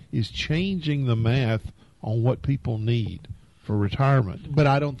now is changing the math on what people need for retirement. But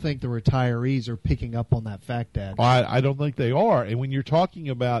I don't think the retirees are picking up on that fact, Dad. I don't think they are. And when you're talking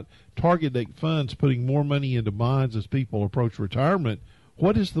about target date funds putting more money into bonds as people approach retirement,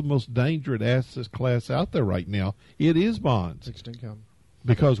 what is the most dangerous asset class out there right now? It is bonds. Fixed income.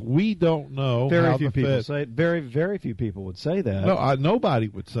 Because we don't know very few people say it. Very few people would say that. No, nobody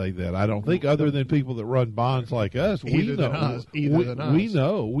would say that. I don't think, other than people that run bonds like us. We know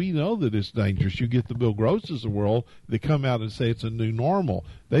that it's dangerous. You get the Bill Grosses of the world that come out and say it's a new normal.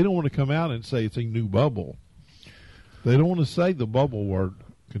 They don't want to come out and say it's a new bubble. They don't want to say the bubble word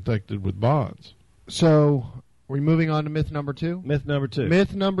connected with bonds. So, are we moving on to myth number 2? Myth number 2.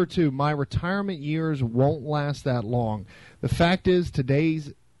 Myth number 2. My retirement years won't last that long. The fact is,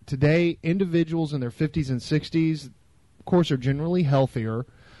 today, individuals in their 50s and 60s, of course, are generally healthier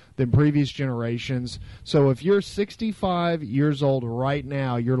than previous generations. So if you're 65 years old right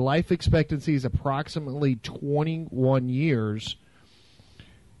now, your life expectancy is approximately 21 years.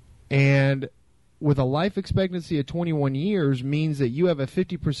 And with a life expectancy of 21 years means that you have a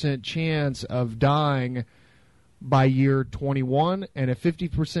 50% chance of dying by year 21 and a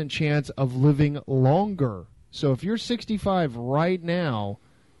 50% chance of living longer. So if you're 65 right now,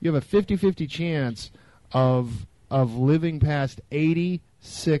 you have a 50-50 chance of living past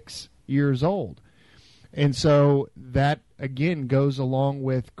 86 years old. And so that, again, goes along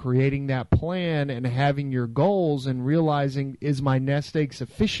with creating that plan and having your goals and realizing, is my nest egg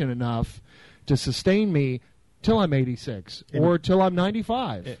sufficient enough to sustain me till I'm 86 or till I'm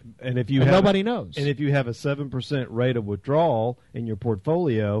 95. And if nobody knows. And if you have a 7% rate of withdrawal in your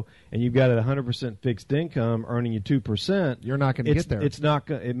portfolio and you've got a 100% fixed income earning you 2%, you're not going to get there.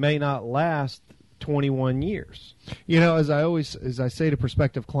 It may not last 21 years. As I say to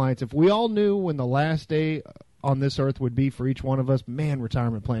prospective clients, if we all knew when the last day on this earth would be for each one of us, man,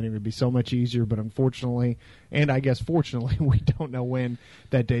 retirement planning would be so much easier. But unfortunately, and I guess fortunately, we don't know when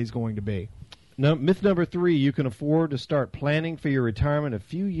that day is going to be. No, myth number 3, you can afford to start planning for your retirement a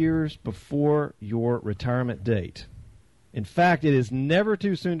few years before your retirement date. In fact, it is never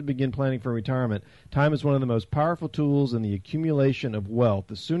too soon to begin planning for retirement. Time is one of the most powerful tools in the accumulation of wealth.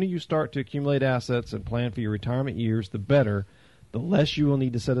 The sooner you start to accumulate assets and plan for your retirement years, the better. The less you will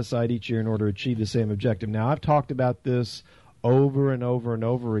need to set aside each year in order to achieve the same objective. Now, I've talked about this over and over and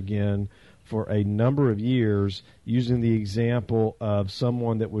over again for a number of years, using the example of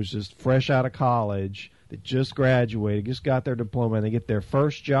someone that was just fresh out of college, that just graduated, just got their diploma, and they get their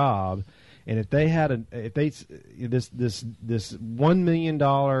first job. And if they had this $1 million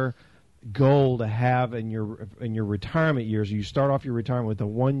goal to have in your retirement years, you start off your retirement with a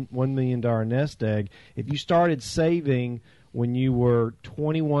 $1 million nest egg. If you started saving when you were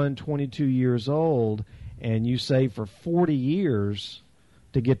 21, 22 years old, and you saved for 40 years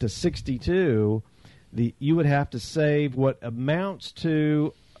to get to 62, you would have to save what amounts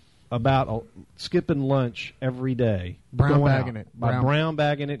to about skipping lunch every day. Brown bagging it. Brown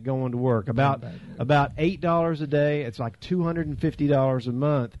bagging it, going to work. About $8 a day. It's like $250 a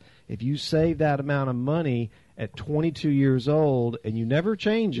month. If you save that amount of money at 22 years old and you never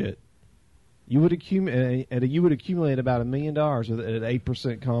change it, you would accumulate about $1 million at an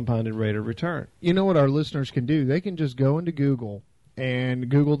 8% compounded rate of return. You know what our listeners can do? They can just go into Google and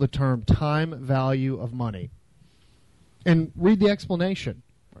Google the term time value of money and read the explanation.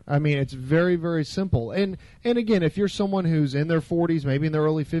 I mean, it's very, very simple. And again, if you're someone who's in their 40s, maybe in their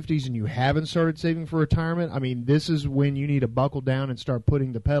early 50s, and you haven't started saving for retirement, I mean, this is when you need to buckle down and start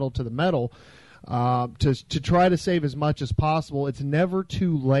putting the pedal to the metal to try to save as much as possible. It's never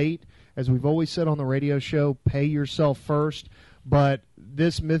too late. As we've always said on the radio show, pay yourself first. But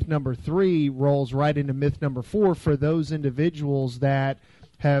this myth number 3 rolls right into myth number 4 for those individuals that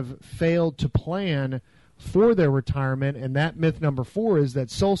have failed to plan for their retirement. And that myth number 4 is that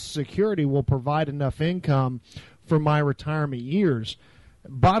Social Security will provide enough income for my retirement years.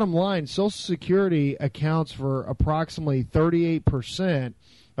 Bottom line, Social Security accounts for approximately 38%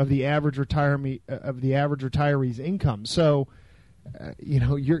 of the average retiree's income. So,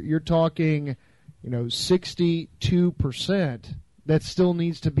 you're talking, 62% that still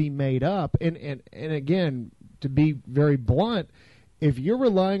needs to be made up. And again, to be very blunt, if you're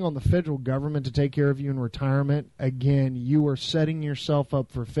relying on the federal government to take care of you in retirement, again, you are setting yourself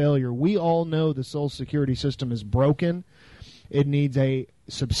up for failure. We all know the Social Security system is broken. It needs a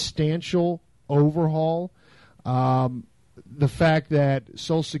substantial overhaul. The fact that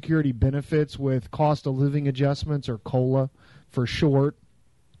Social Security benefits with cost of living adjustments, or COLA for short,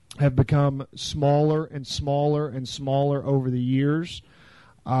 have become smaller and smaller and smaller over the years.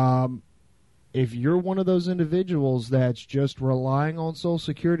 If you're one of those individuals that's just relying on Social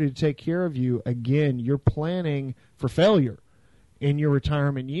Security to take care of you, again, you're planning for failure in your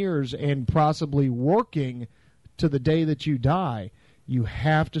retirement years and possibly working to the day that you die. You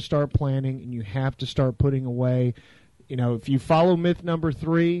have to start planning, and you have to start putting away. If you follow myth number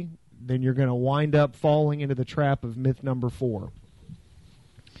 3, then you're going to wind up falling into the trap of myth number 4.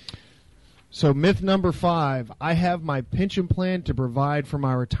 So myth number 5, I have my pension plan to provide for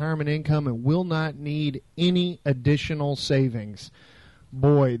my retirement income and will not need any additional savings.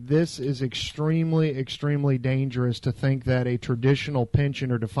 Boy, this is extremely, extremely dangerous to think that a traditional pension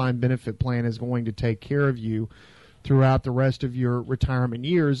or defined benefit plan is going to take care of you throughout the rest of your retirement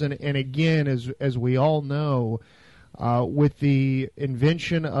years. And again, as we all know, with the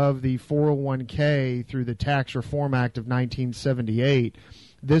invention of the 401k through the Tax Reform Act of 1978,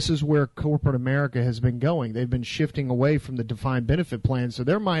 this is where corporate America has been going. They've been shifting away from the defined benefit plan. So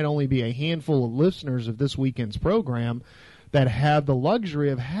there might only be a handful of listeners of this weekend's program that have the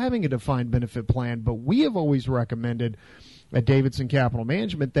luxury of having a defined benefit plan. But we have always recommended at Davidson Capital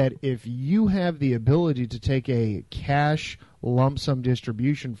Management that if you have the ability to take a cash lump sum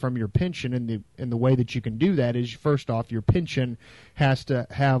distribution from your pension, and the way that you can do that is, first off, your pension has to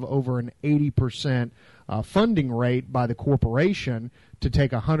have over an 80% funding rate by the corporation to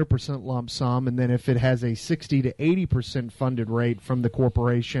take 100% lump sum, and then if it has a 60 to 80% funded rate from the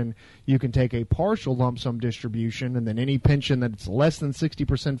corporation, you can take a partial lump sum distribution, and then any pension that's less than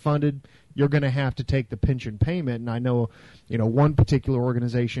 60% funded, you're going to have to take the pension payment. And I know, one particular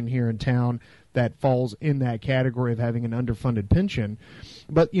organization here in town that falls in that category of having an underfunded pension.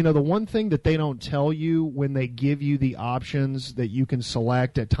 But, the one thing that they don't tell you when they give you the options that you can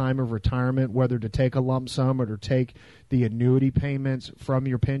select at time of retirement, whether to take a lump sum or to take the annuity payments from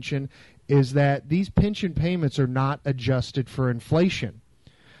your pension, is that these pension payments are not adjusted for inflation.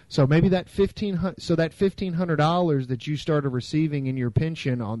 So maybe that $1,500 that you started receiving in your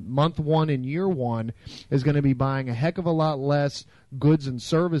pension on month one and year one is going to be buying a heck of a lot less goods and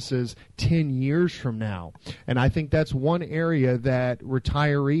services 10 years from now. And I think that's one area that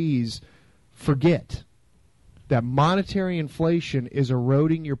retirees forget. That monetary inflation is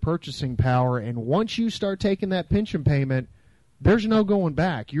eroding your purchasing power, and once you start taking that pension payment, there's no going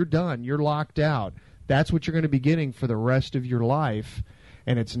back. You're done. You're locked out. That's what you're going to be getting for the rest of your life.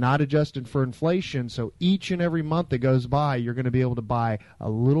 And it's not adjusted for inflation, so each and every month that goes by, you're going to be able to buy a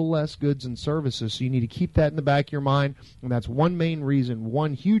little less goods and services. So you need to keep that in the back of your mind, and that's one main reason,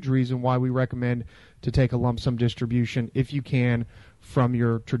 one huge reason why we recommend to take a lump sum distribution, if you can, from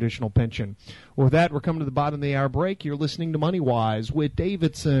your traditional pension. Well, with that, we're coming to the bottom of the hour break. You're listening to Money Wise with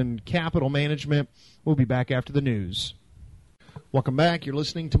Davidson Capital Management. We'll be back after the news. Welcome back. You're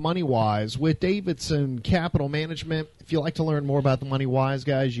listening to Money Wise with Davidson Capital Management. If you'd like to learn more about the Money Wise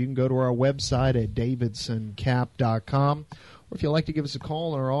guys, you can go to our website at davidsoncap.com. Or if you'd like to give us a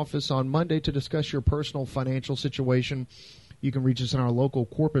call in our office on Monday to discuss your personal financial situation, you can reach us in our local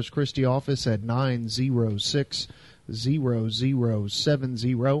Corpus Christi office at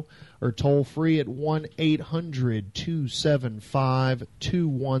 906-0070 or toll free at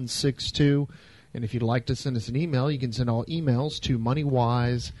 1-800-275-2162. And if you'd like to send us an email, you can send all emails to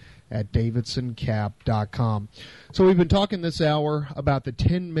moneywise@davidsoncap.com. So we've been talking this hour about the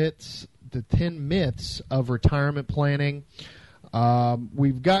 10 myths of retirement planning.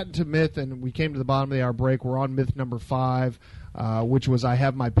 We've gotten to myth, and we came to the bottom of the hour break. We're on myth number 5, which was I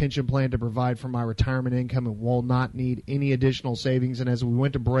have my pension plan to provide for my retirement income and will not need any additional savings. And as we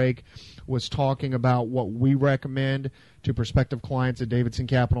went to break, was talking about what we recommend to prospective clients at Davidson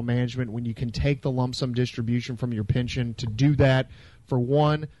Capital Management when you can take the lump sum distribution from your pension to do that. For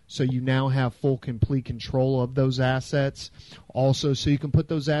one, so you now have full, complete control of those assets. Also, so you can put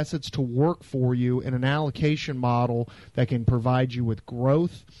those assets to work for you in an allocation model that can provide you with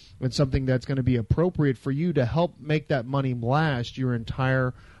growth and something that's going to be appropriate for you to help make that money last your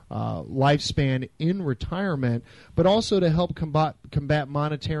entire lifespan in retirement, but also to help combat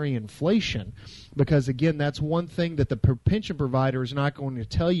monetary inflation. Because, again, that's one thing that the pension provider is not going to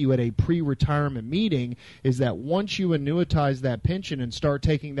tell you at a pre-retirement meeting is that once you annuitize that pension and start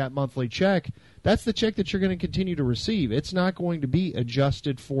taking that monthly check, that's the check that you're going to continue to receive. It's not going to be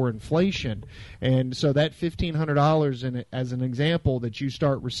adjusted for inflation. And so that $1,500, as an example, that you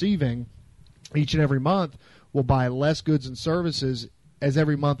start receiving each and every month will buy less goods and services as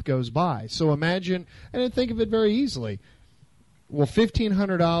every month goes by. So imagine, and then think of it very easily. Will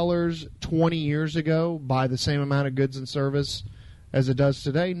 $1,500 20 years ago buy the same amount of goods and service as it does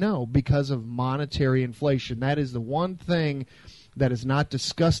today? No, because of monetary inflation. That is the one thing that is not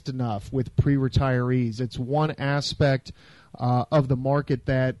discussed enough with pre-retirees. It's one aspect of the market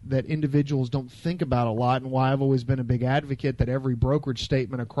that individuals don't think about a lot, and why I've always been a big advocate that every brokerage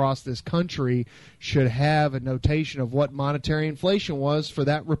statement across this country should have a notation of what monetary inflation was for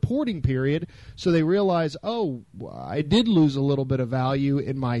that reporting period, so they realize, oh, I did lose a little bit of value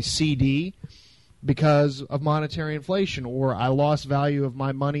in my CD because of monetary inflation, or I lost value of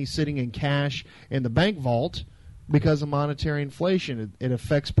my money sitting in cash in the bank vault because of monetary inflation. It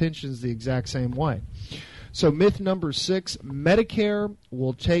affects pensions the exact same way. So myth number 6, Medicare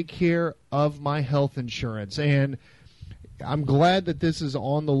will take care of my health insurance. And I'm glad that this is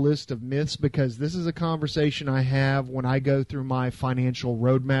on the list of myths, because this is a conversation I have when I go through my financial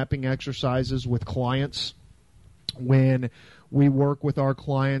road mapping exercises with clients. When we work with our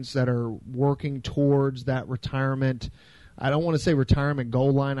clients that are working towards that retirement, I don't want to say retirement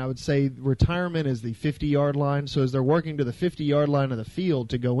goal line. I would say retirement is the 50-yard line. So as they're working to the 50-yard line of the field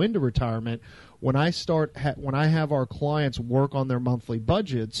to go into retirement, when I have our clients work on their monthly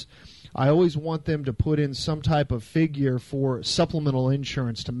budgets, I always want them to put in some type of figure for supplemental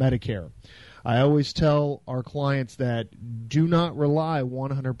insurance to Medicare. I always tell our clients that do not rely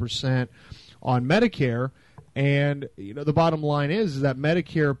 100% on Medicare. And the bottom line is that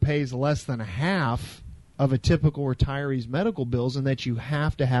Medicare pays less than half of a typical retiree's medical bills, and that you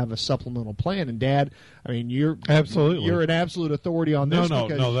have to have a supplemental plan. And Dad, I mean, you're an absolute authority on this.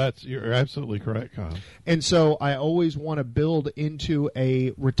 You're absolutely correct, Kyle. And so I always want to build into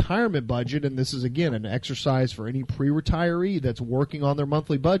a retirement budget, and this is again an exercise for any pre-retiree that's working on their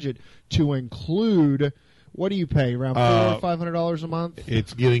monthly budget, to include What do you pay? Around $400-$500 a month?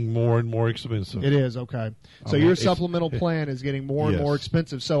 It's getting more and more expensive. It is, okay. So your supplemental plan is getting more and more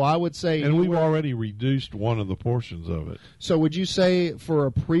expensive. So I would say... And we've already reduced one of the portions of it. So would you say for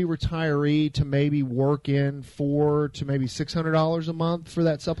a pre-retiree to maybe work in $400 to maybe $600 a month for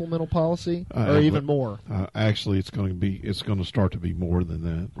that supplemental policy? Or even more? Actually, it's going to start to be more than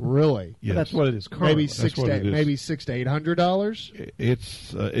that. Really? Yes. That's what it is currently. Maybe $600 to $800?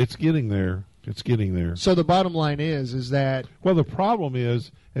 It's getting there. It's getting there. So the bottom line is that... Well, the problem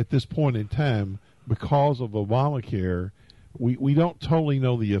is, at this point in time, because of Obamacare, we don't totally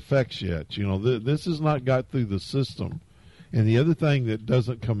know the effects yet. You know, this has not got through the system. And the other thing that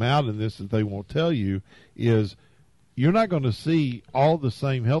doesn't come out in this that they won't tell you is you're not going to see all the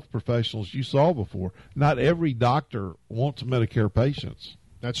same health professionals you saw before. Not every doctor wants Medicare patients.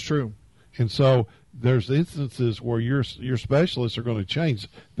 That's true. And so there's instances where your specialists are going to change.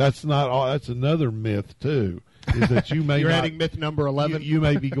 That's not all. That's another myth too. Is that you may you're adding myth number 11. You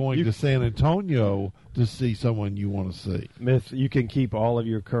may be going to San Antonio to see someone you want to see. Myth: you can keep all of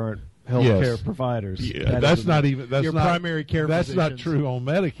your current health care providers. Yeah, that's not even your primary care. That's physicians. not true on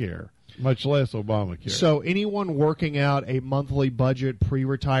Medicare, much less Obamacare. So anyone working out a monthly budget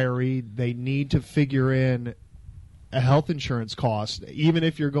pre-retiree, they need to figure in a health insurance cost, even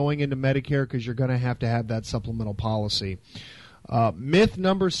if you're going into Medicare, because you're going to have that supplemental policy. Myth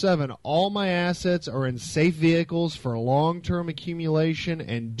number 7, all my assets are in safe vehicles for long-term accumulation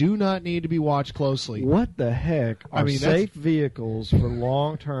and do not need to be watched closely. What the heck are safe vehicles for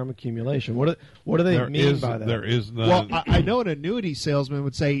long-term accumulation? What do they mean by that? There is none. Well, I know an annuity salesman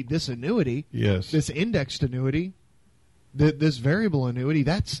would say this annuity, this indexed annuity, this variable annuity,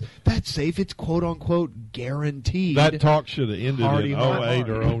 that's safe. It's quote-unquote guaranteed. That talk should have ended in 08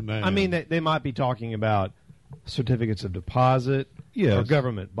 or 09. I mean, they might be talking about certificates of deposit or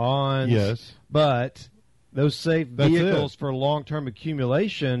government bonds. But those safe vehicles for long-term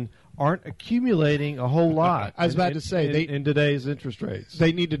accumulation aren't accumulating a whole lot. I was about to say, in today's interest rates.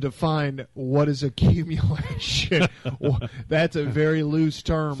 They need to define what is accumulation. That's a very loose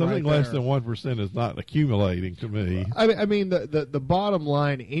term. Something less than 1% is not accumulating to me. I mean, the bottom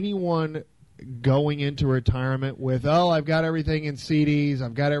line, anyone going into retirement with, I've got everything in CDs,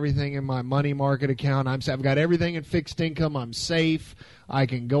 I've got everything in my money market account, I've got everything in fixed income, I'm safe, I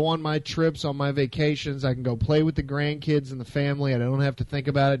can go on my trips, on my vacations, I can go play with the grandkids and the family, I don't have to think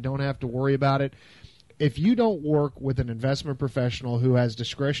about it, don't have to worry about it. If you don't work with an investment professional who has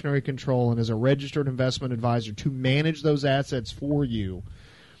discretionary control and is a registered investment advisor to manage those assets for you,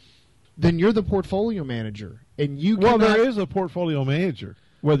 then you're the portfolio manager. And there is a portfolio manager.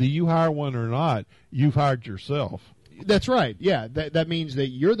 Whether you hire one or not, you've hired yourself. That's right. Yeah, that means that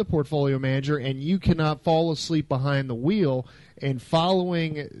you're the portfolio manager and you cannot fall asleep behind the wheel. And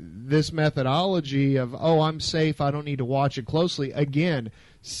following this methodology of, I'm safe, I don't need to watch it closely, again,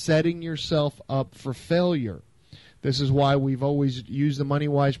 setting yourself up for failure. This is why we've always used the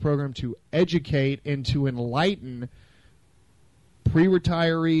MoneyWise program to educate and to enlighten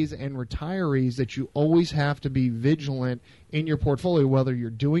pre-retirees and retirees that you always have to be vigilant in your portfolio, whether you're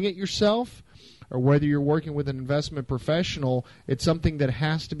doing it yourself or whether you're working with an investment professional. It's something that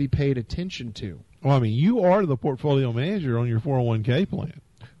has to be paid attention to. Well, I mean, you are the portfolio manager on your 401k plan.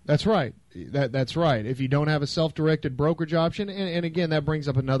 That's right. That's right. If you don't have a self-directed brokerage option, and again, that brings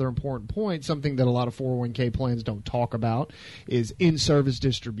up another important point, something that a lot of 401k plans don't talk about, is in-service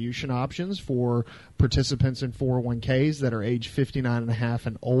distribution options for participants in 401ks that are age 59 and a half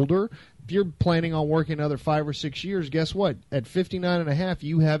and older. If you're planning on working another 5 or 6 years, guess what? At 59 and a half,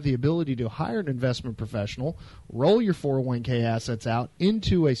 you have the ability to hire an investment professional, roll your 401k assets out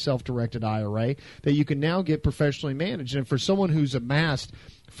into a self-directed IRA that you can now get professionally managed. And for someone who's amassed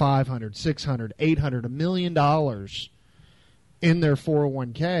 $500, $600, $800, $1 million in their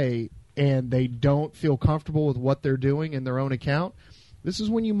 401k and they don't feel comfortable with what they're doing in their own account, this is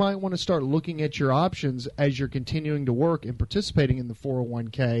when you might want to start looking at your options as you're continuing to work and participating in the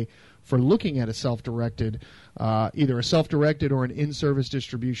 401k for looking at a self-directed, either a self-directed or an in-service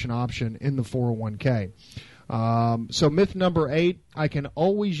distribution option in the 401k. So myth number 8, I can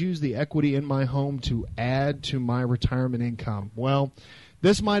always use the equity in my home to add to my retirement income. Well,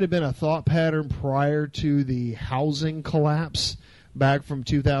 this might have been a thought pattern prior to the housing collapse back from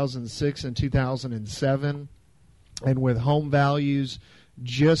 2006 and 2007. And with home values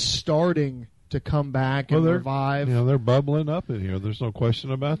just starting to come back and revive. They're bubbling up in here. There's no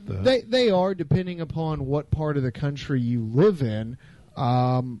question about that. They are, depending upon what part of the country you live in.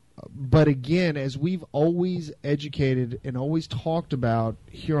 But again, as we've always educated and always talked about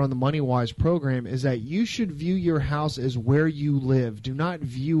here on the MoneyWise program, is that you should view your house as where you live. Do not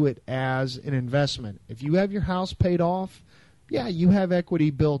view it as an investment. If you have your house paid off, yeah, you have equity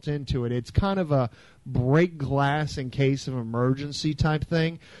built into it. It's kind of a break glass in case of emergency type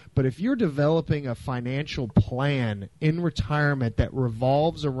thing. But if you're developing a financial plan in retirement that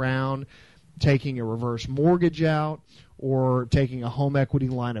revolves around taking a reverse mortgage out or taking a home equity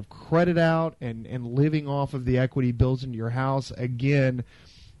line of credit out and living off of the equity built into your house, again,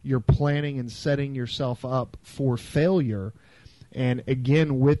 you're planning and setting yourself up for failure. And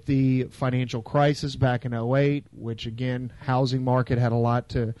again, with the financial crisis back in 2008, which again, housing market had a lot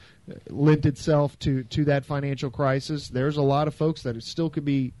to lent itself to that financial crisis, there's a lot of folks that still could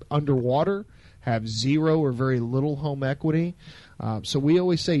be underwater, have zero or very little home equity. So we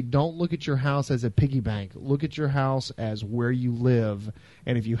always say, don't look at your house as a piggy bank. Look at your house as where you live.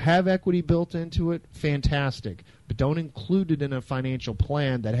 And if you have equity built into it, fantastic. But don't include it in a financial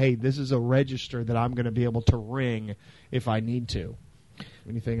plan that, hey, this is a register that I'm going to be able to ring if I need to.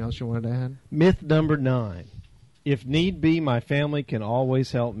 Anything else you wanted to add? Myth number 9. If need be, my family can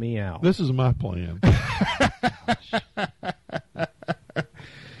always help me out. This is my plan.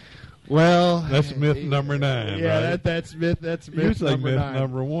 Well, that's myth number 9. Yeah, right? that's myth. That's myth You say number myth 9.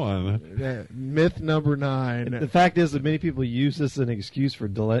 number 1. Myth number 9. The fact is that many people use this as an excuse for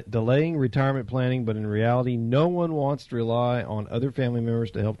delaying retirement planning, but in reality, no one wants to rely on other family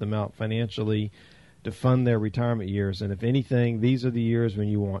members to help them out financially to fund their retirement years. And if anything, these are the years when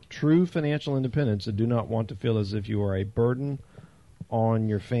you want true financial independence and do not want to feel as if you are a burden on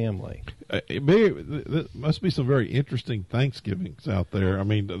your family. There must be some very interesting Thanksgivings out there. I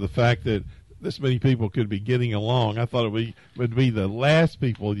mean, the fact that this many people could be getting along, I thought it would be the last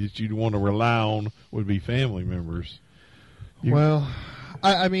people that you'd want to rely on would be family members. Well,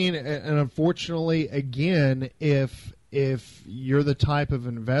 I mean, and unfortunately, again, if you're the type of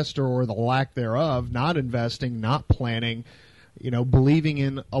investor or the lack thereof, not investing, not planning, believing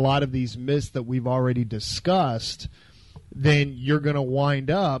in a lot of these myths that we've already discussed, then you're going to wind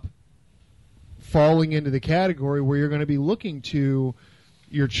up falling into the category where you're going to be looking to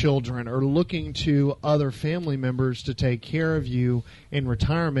your children or looking to other family members to take care of you in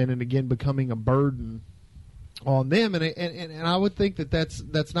retirement, and again becoming a burden on them. And I would think that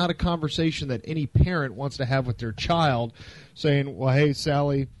that's not a conversation that any parent wants to have with their child, saying, well, hey,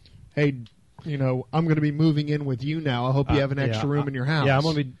 Sally, hey, I'm going to be moving in with you now. I hope you have an extra room in your house. Yeah, I'm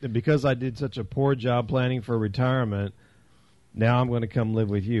going to be, because I did such a poor job planning for retirement, now I'm going to come live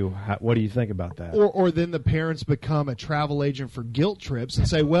with you. What do you think about that? Or then the parents become a travel agent for guilt trips and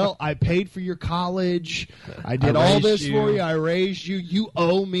say, well, I paid for your college. I did all this for you. I raised you. You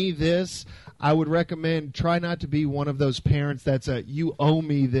owe me this. I would recommend try not to be one of those parents that's a you owe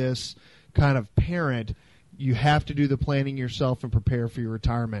me this kind of parent. You have to do the planning yourself and prepare for your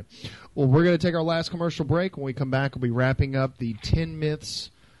retirement. Well, we're going to take our last commercial break. When we come back, we'll be wrapping up the 10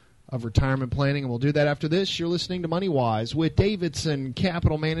 myths of retirement planning, and we'll do that after this. You're listening to MoneyWise with Davidson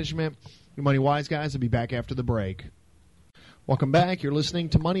Capital Management. Your MoneyWise guys will be back after the break. Welcome back. You're listening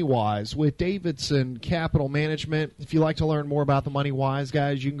to MoneyWise with Davidson Capital Management. If you'd like to learn more about the MoneyWise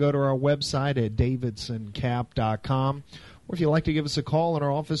guys, you can go to our website at davidsoncap.com. Or if you'd like to give us a call in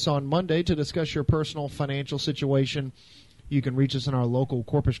our office on Monday to discuss your personal financial situation, you can reach us in our local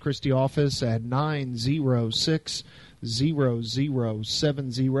Corpus Christi office at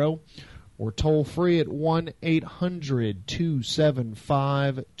 906-0070 or toll free at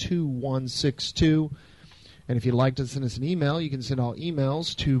 1-800-275-2162. And if you'd like to send us an email, you can send all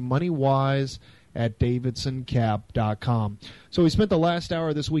emails to moneywise@davidsoncap.com. So we spent the last hour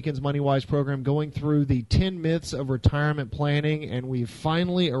of this weekend's MoneyWise program going through the 10 myths of retirement planning, and we've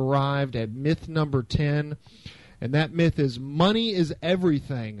finally arrived at myth number 10. And that myth is money is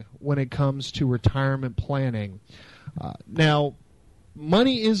everything when it comes to retirement planning. Now,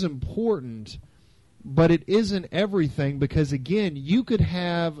 money is important, but it isn't everything because, again, you could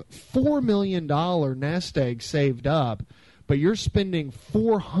have $4 million nest egg saved up, but you're spending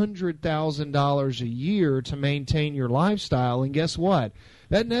 $400,000 a year to maintain your lifestyle, and guess what?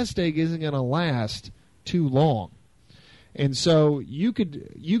 That nest egg isn't going to last too long. And so you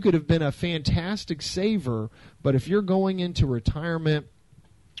could have been a fantastic saver, but if you're going into retirement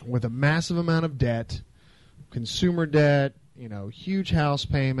with a massive amount of debt, consumer debt, huge house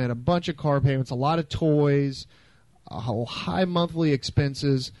payment, a bunch of car payments, a lot of toys, high monthly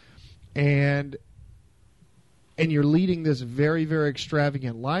expenses, and you're leading this very, very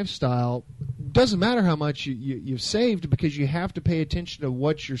extravagant lifestyle, doesn't matter how much you've saved because you have to pay attention to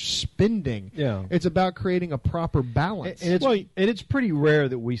what you're spending. Yeah. It's about creating a proper balance. And it's pretty rare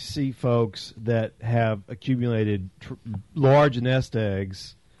that we see folks that have accumulated large nest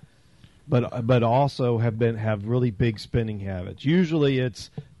eggs, but also have really big spending habits. Usually, it's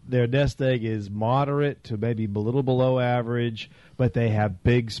their nest egg is moderate to maybe a little below average, but they have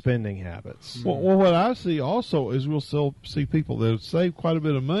big spending habits. Well, what I see also is we'll still see people that have saved quite a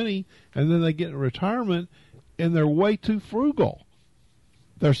bit of money, and then they get in retirement, and they're way too frugal.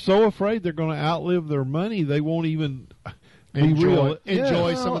 They're so afraid they're going to outlive their money, they won't even enjoy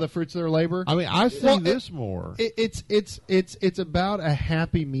Yeah. some of the fruits of their labor. I mean, I see this more. It's about a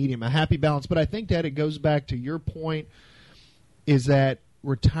happy medium, a happy balance. But I think that it goes back to your point, is that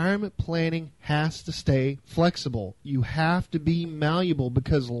retirement planning has to stay flexible. You have to be malleable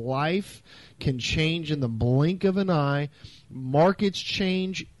because life can change in the blink of an eye. Markets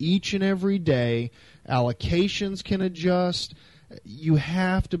change each and every day. Allocations can adjust. You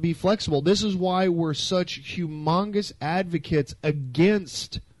have to be flexible. This is why we're such humongous advocates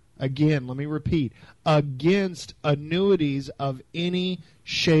against, again, let me repeat, against annuities of any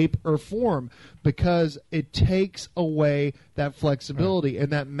shape or form, because it takes away that flexibility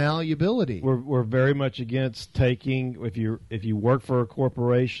and that malleability. We're very much against taking, if you work for a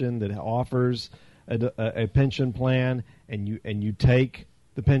corporation that offers a pension plan and you take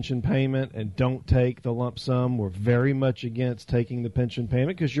the pension payment and don't take the lump sum. We're very much against taking the pension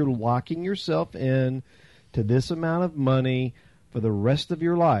payment because you're locking yourself in to this amount of money for the rest of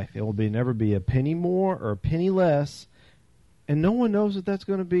your life. It will never be a penny more or a penny less, and no one knows that that's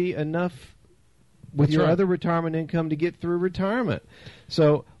going to be enough with your other retirement income to get through retirement.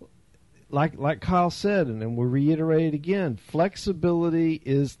 So, like Kyle said, and we'll reiterate it again, flexibility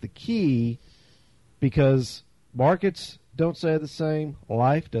is the key because markets don't stay the same.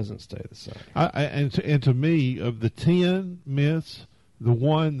 Life doesn't stay the same. And to me, of the 10 myths, the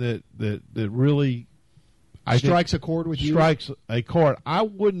one that really strikes a chord with you. Strikes a chord. I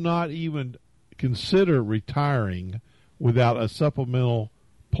would not even consider retiring without a supplemental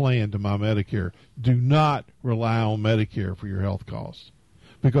plan to my Medicare. Do not rely on Medicare for your health costs,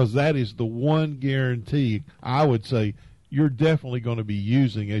 because that is the one guarantee I would say you're definitely going to be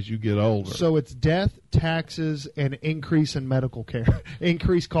using as you get older. So it's death, taxes, and increase in medical care,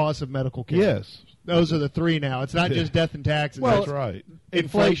 increased costs of medical care. Yes. Those are the three now. It's not just death and taxes. Well, that's right.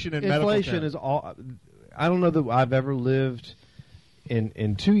 Inflation and medical care. Inflation is all. I don't know that I've ever lived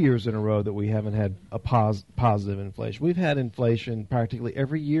in 2 years in a row that we haven't had a positive inflation. We've had inflation practically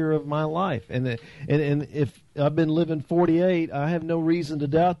every year of my life, and if I've been living 48, I have no reason to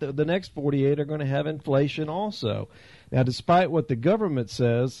doubt that the next 48 are going to have inflation also. Now, despite what the government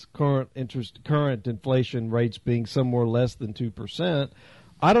says, current inflation rates being somewhere less than 2%,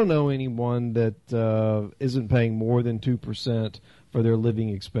 I don't know anyone that isn't paying more than 2% for their living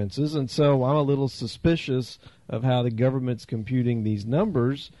expenses, and so I'm a little suspicious of how the government's computing these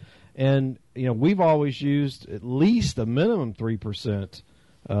numbers. And we've always used at least a minimum 3%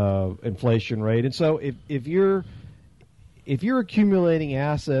 inflation rate. And so if you're accumulating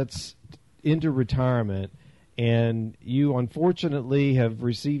assets into retirement, and you unfortunately have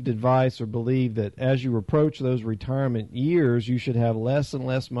received advice or believe that as you approach those retirement years, you should have less and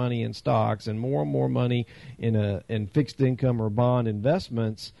less money in stocks and more money in fixed income or bond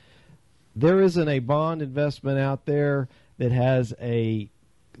investments, there isn't a bond investment out there that has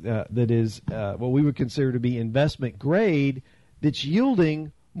that is what we would consider to be investment grade that's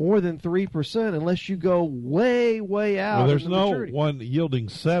yielding more than 3% unless you go way out. Well, there's no maturity. one yielding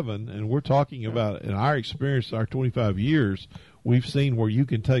 7%, and we're talking about, in our experience, our 25 years, we've seen where you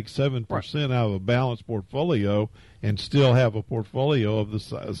can take 7% out of a balanced portfolio and still have a portfolio of the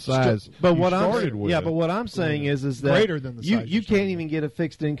size but you what started with. Yeah, but what I'm saying is that greater than the size you can't even get a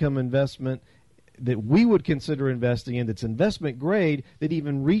fixed income investment that we would consider investing in that's investment grade that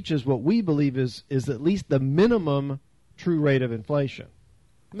even reaches what we believe is at least the minimum true rate of inflation.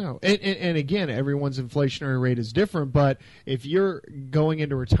 No, and again, everyone's inflationary rate is different, but if you're going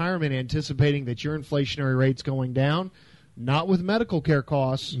into retirement anticipating that your inflationary rate's going down, not with medical care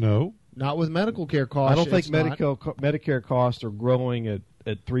costs. No. Not with medical care costs. I don't think Medicare costs are growing at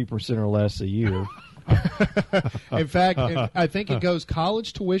 3% or less a year. In fact, I think it goes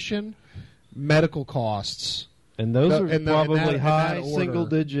college tuition, medical costs. And those are probably high order.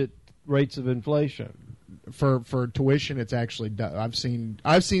 single-digit rates of inflation. For tuition, it's actually I've seen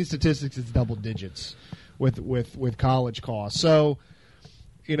statistics. It's double digits with college costs. So,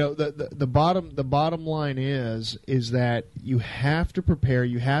 the bottom line is that you have to prepare,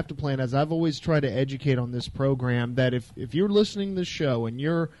 you have to plan. As I've always tried to educate on this program, that if you're listening to this show and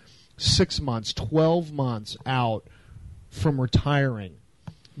you're 6 months, 12 months out from retiring,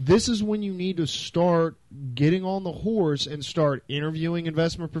 this is when you need to start getting on the horse and start interviewing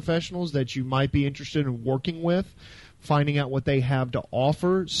investment professionals that you might be interested in working with, finding out what they have to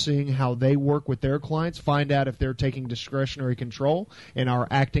offer, seeing how they work with their clients, find out if they're taking discretionary control and are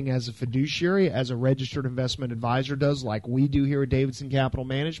acting as a fiduciary, as a registered investment advisor does, like we do here at Davidson Capital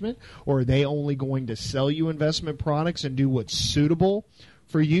Management, or are they only going to sell you investment products and do what's suitable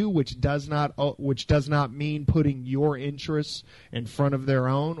for you, which does not mean putting your interests in front of their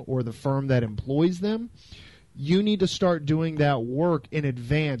own or the firm that employs them. You need to start doing that work in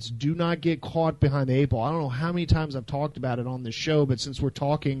advance. Do not get caught behind the eight ball. I don't know how many times I've talked about it on this show, but since we're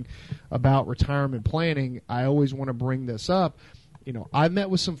talking about retirement planning, I always want to bring this up. I've met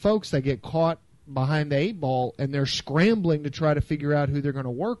with some folks that get caught behind the eight ball, and they're scrambling to try to figure out who they're going to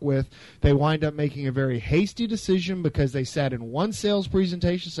work with. They wind up making a very hasty decision because they sat in one sales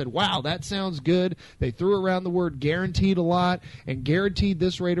presentation, said, wow, that sounds good. They threw around the word guaranteed a lot, and guaranteed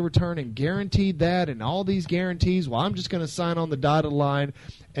this rate of return, and guaranteed that, and all these guarantees. Well, I'm just going to sign on the dotted line,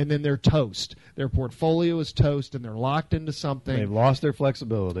 and then they're toast. Their portfolio is toast, and they're locked into something. They've lost their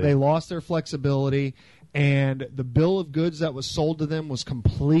flexibility. And the bill of goods that was sold to them was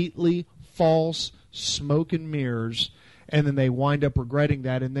completely false, smoke and mirrors, and then they wind up regretting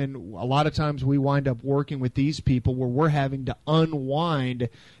that. And then a lot of times we wind up working with these people where we're having to unwind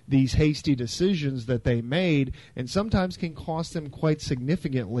these hasty decisions that they made, and sometimes can cost them quite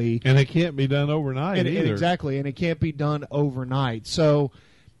significantly. And it can't be done overnight either. Exactly, and it can't be done overnight. So,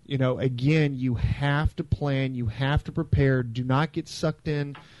 again, you have to plan, you have to prepare. Do not get sucked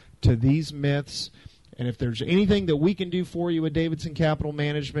in to these myths. And if there's anything that we can do for you at Davidson Capital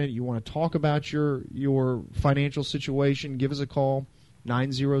Management, you want to talk about your financial situation, give us a call,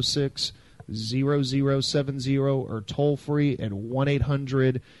 906-0070, or toll free at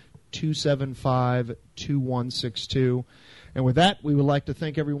 1-800-275-2162. And with that, we would like to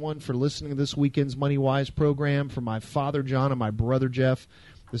thank everyone for listening to this weekend's Money Wise program. For my father, John, and my brother, Jeff,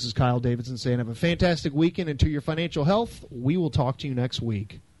 this is Kyle Davidson saying have a fantastic weekend, and to your financial health, we will talk to you next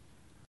week.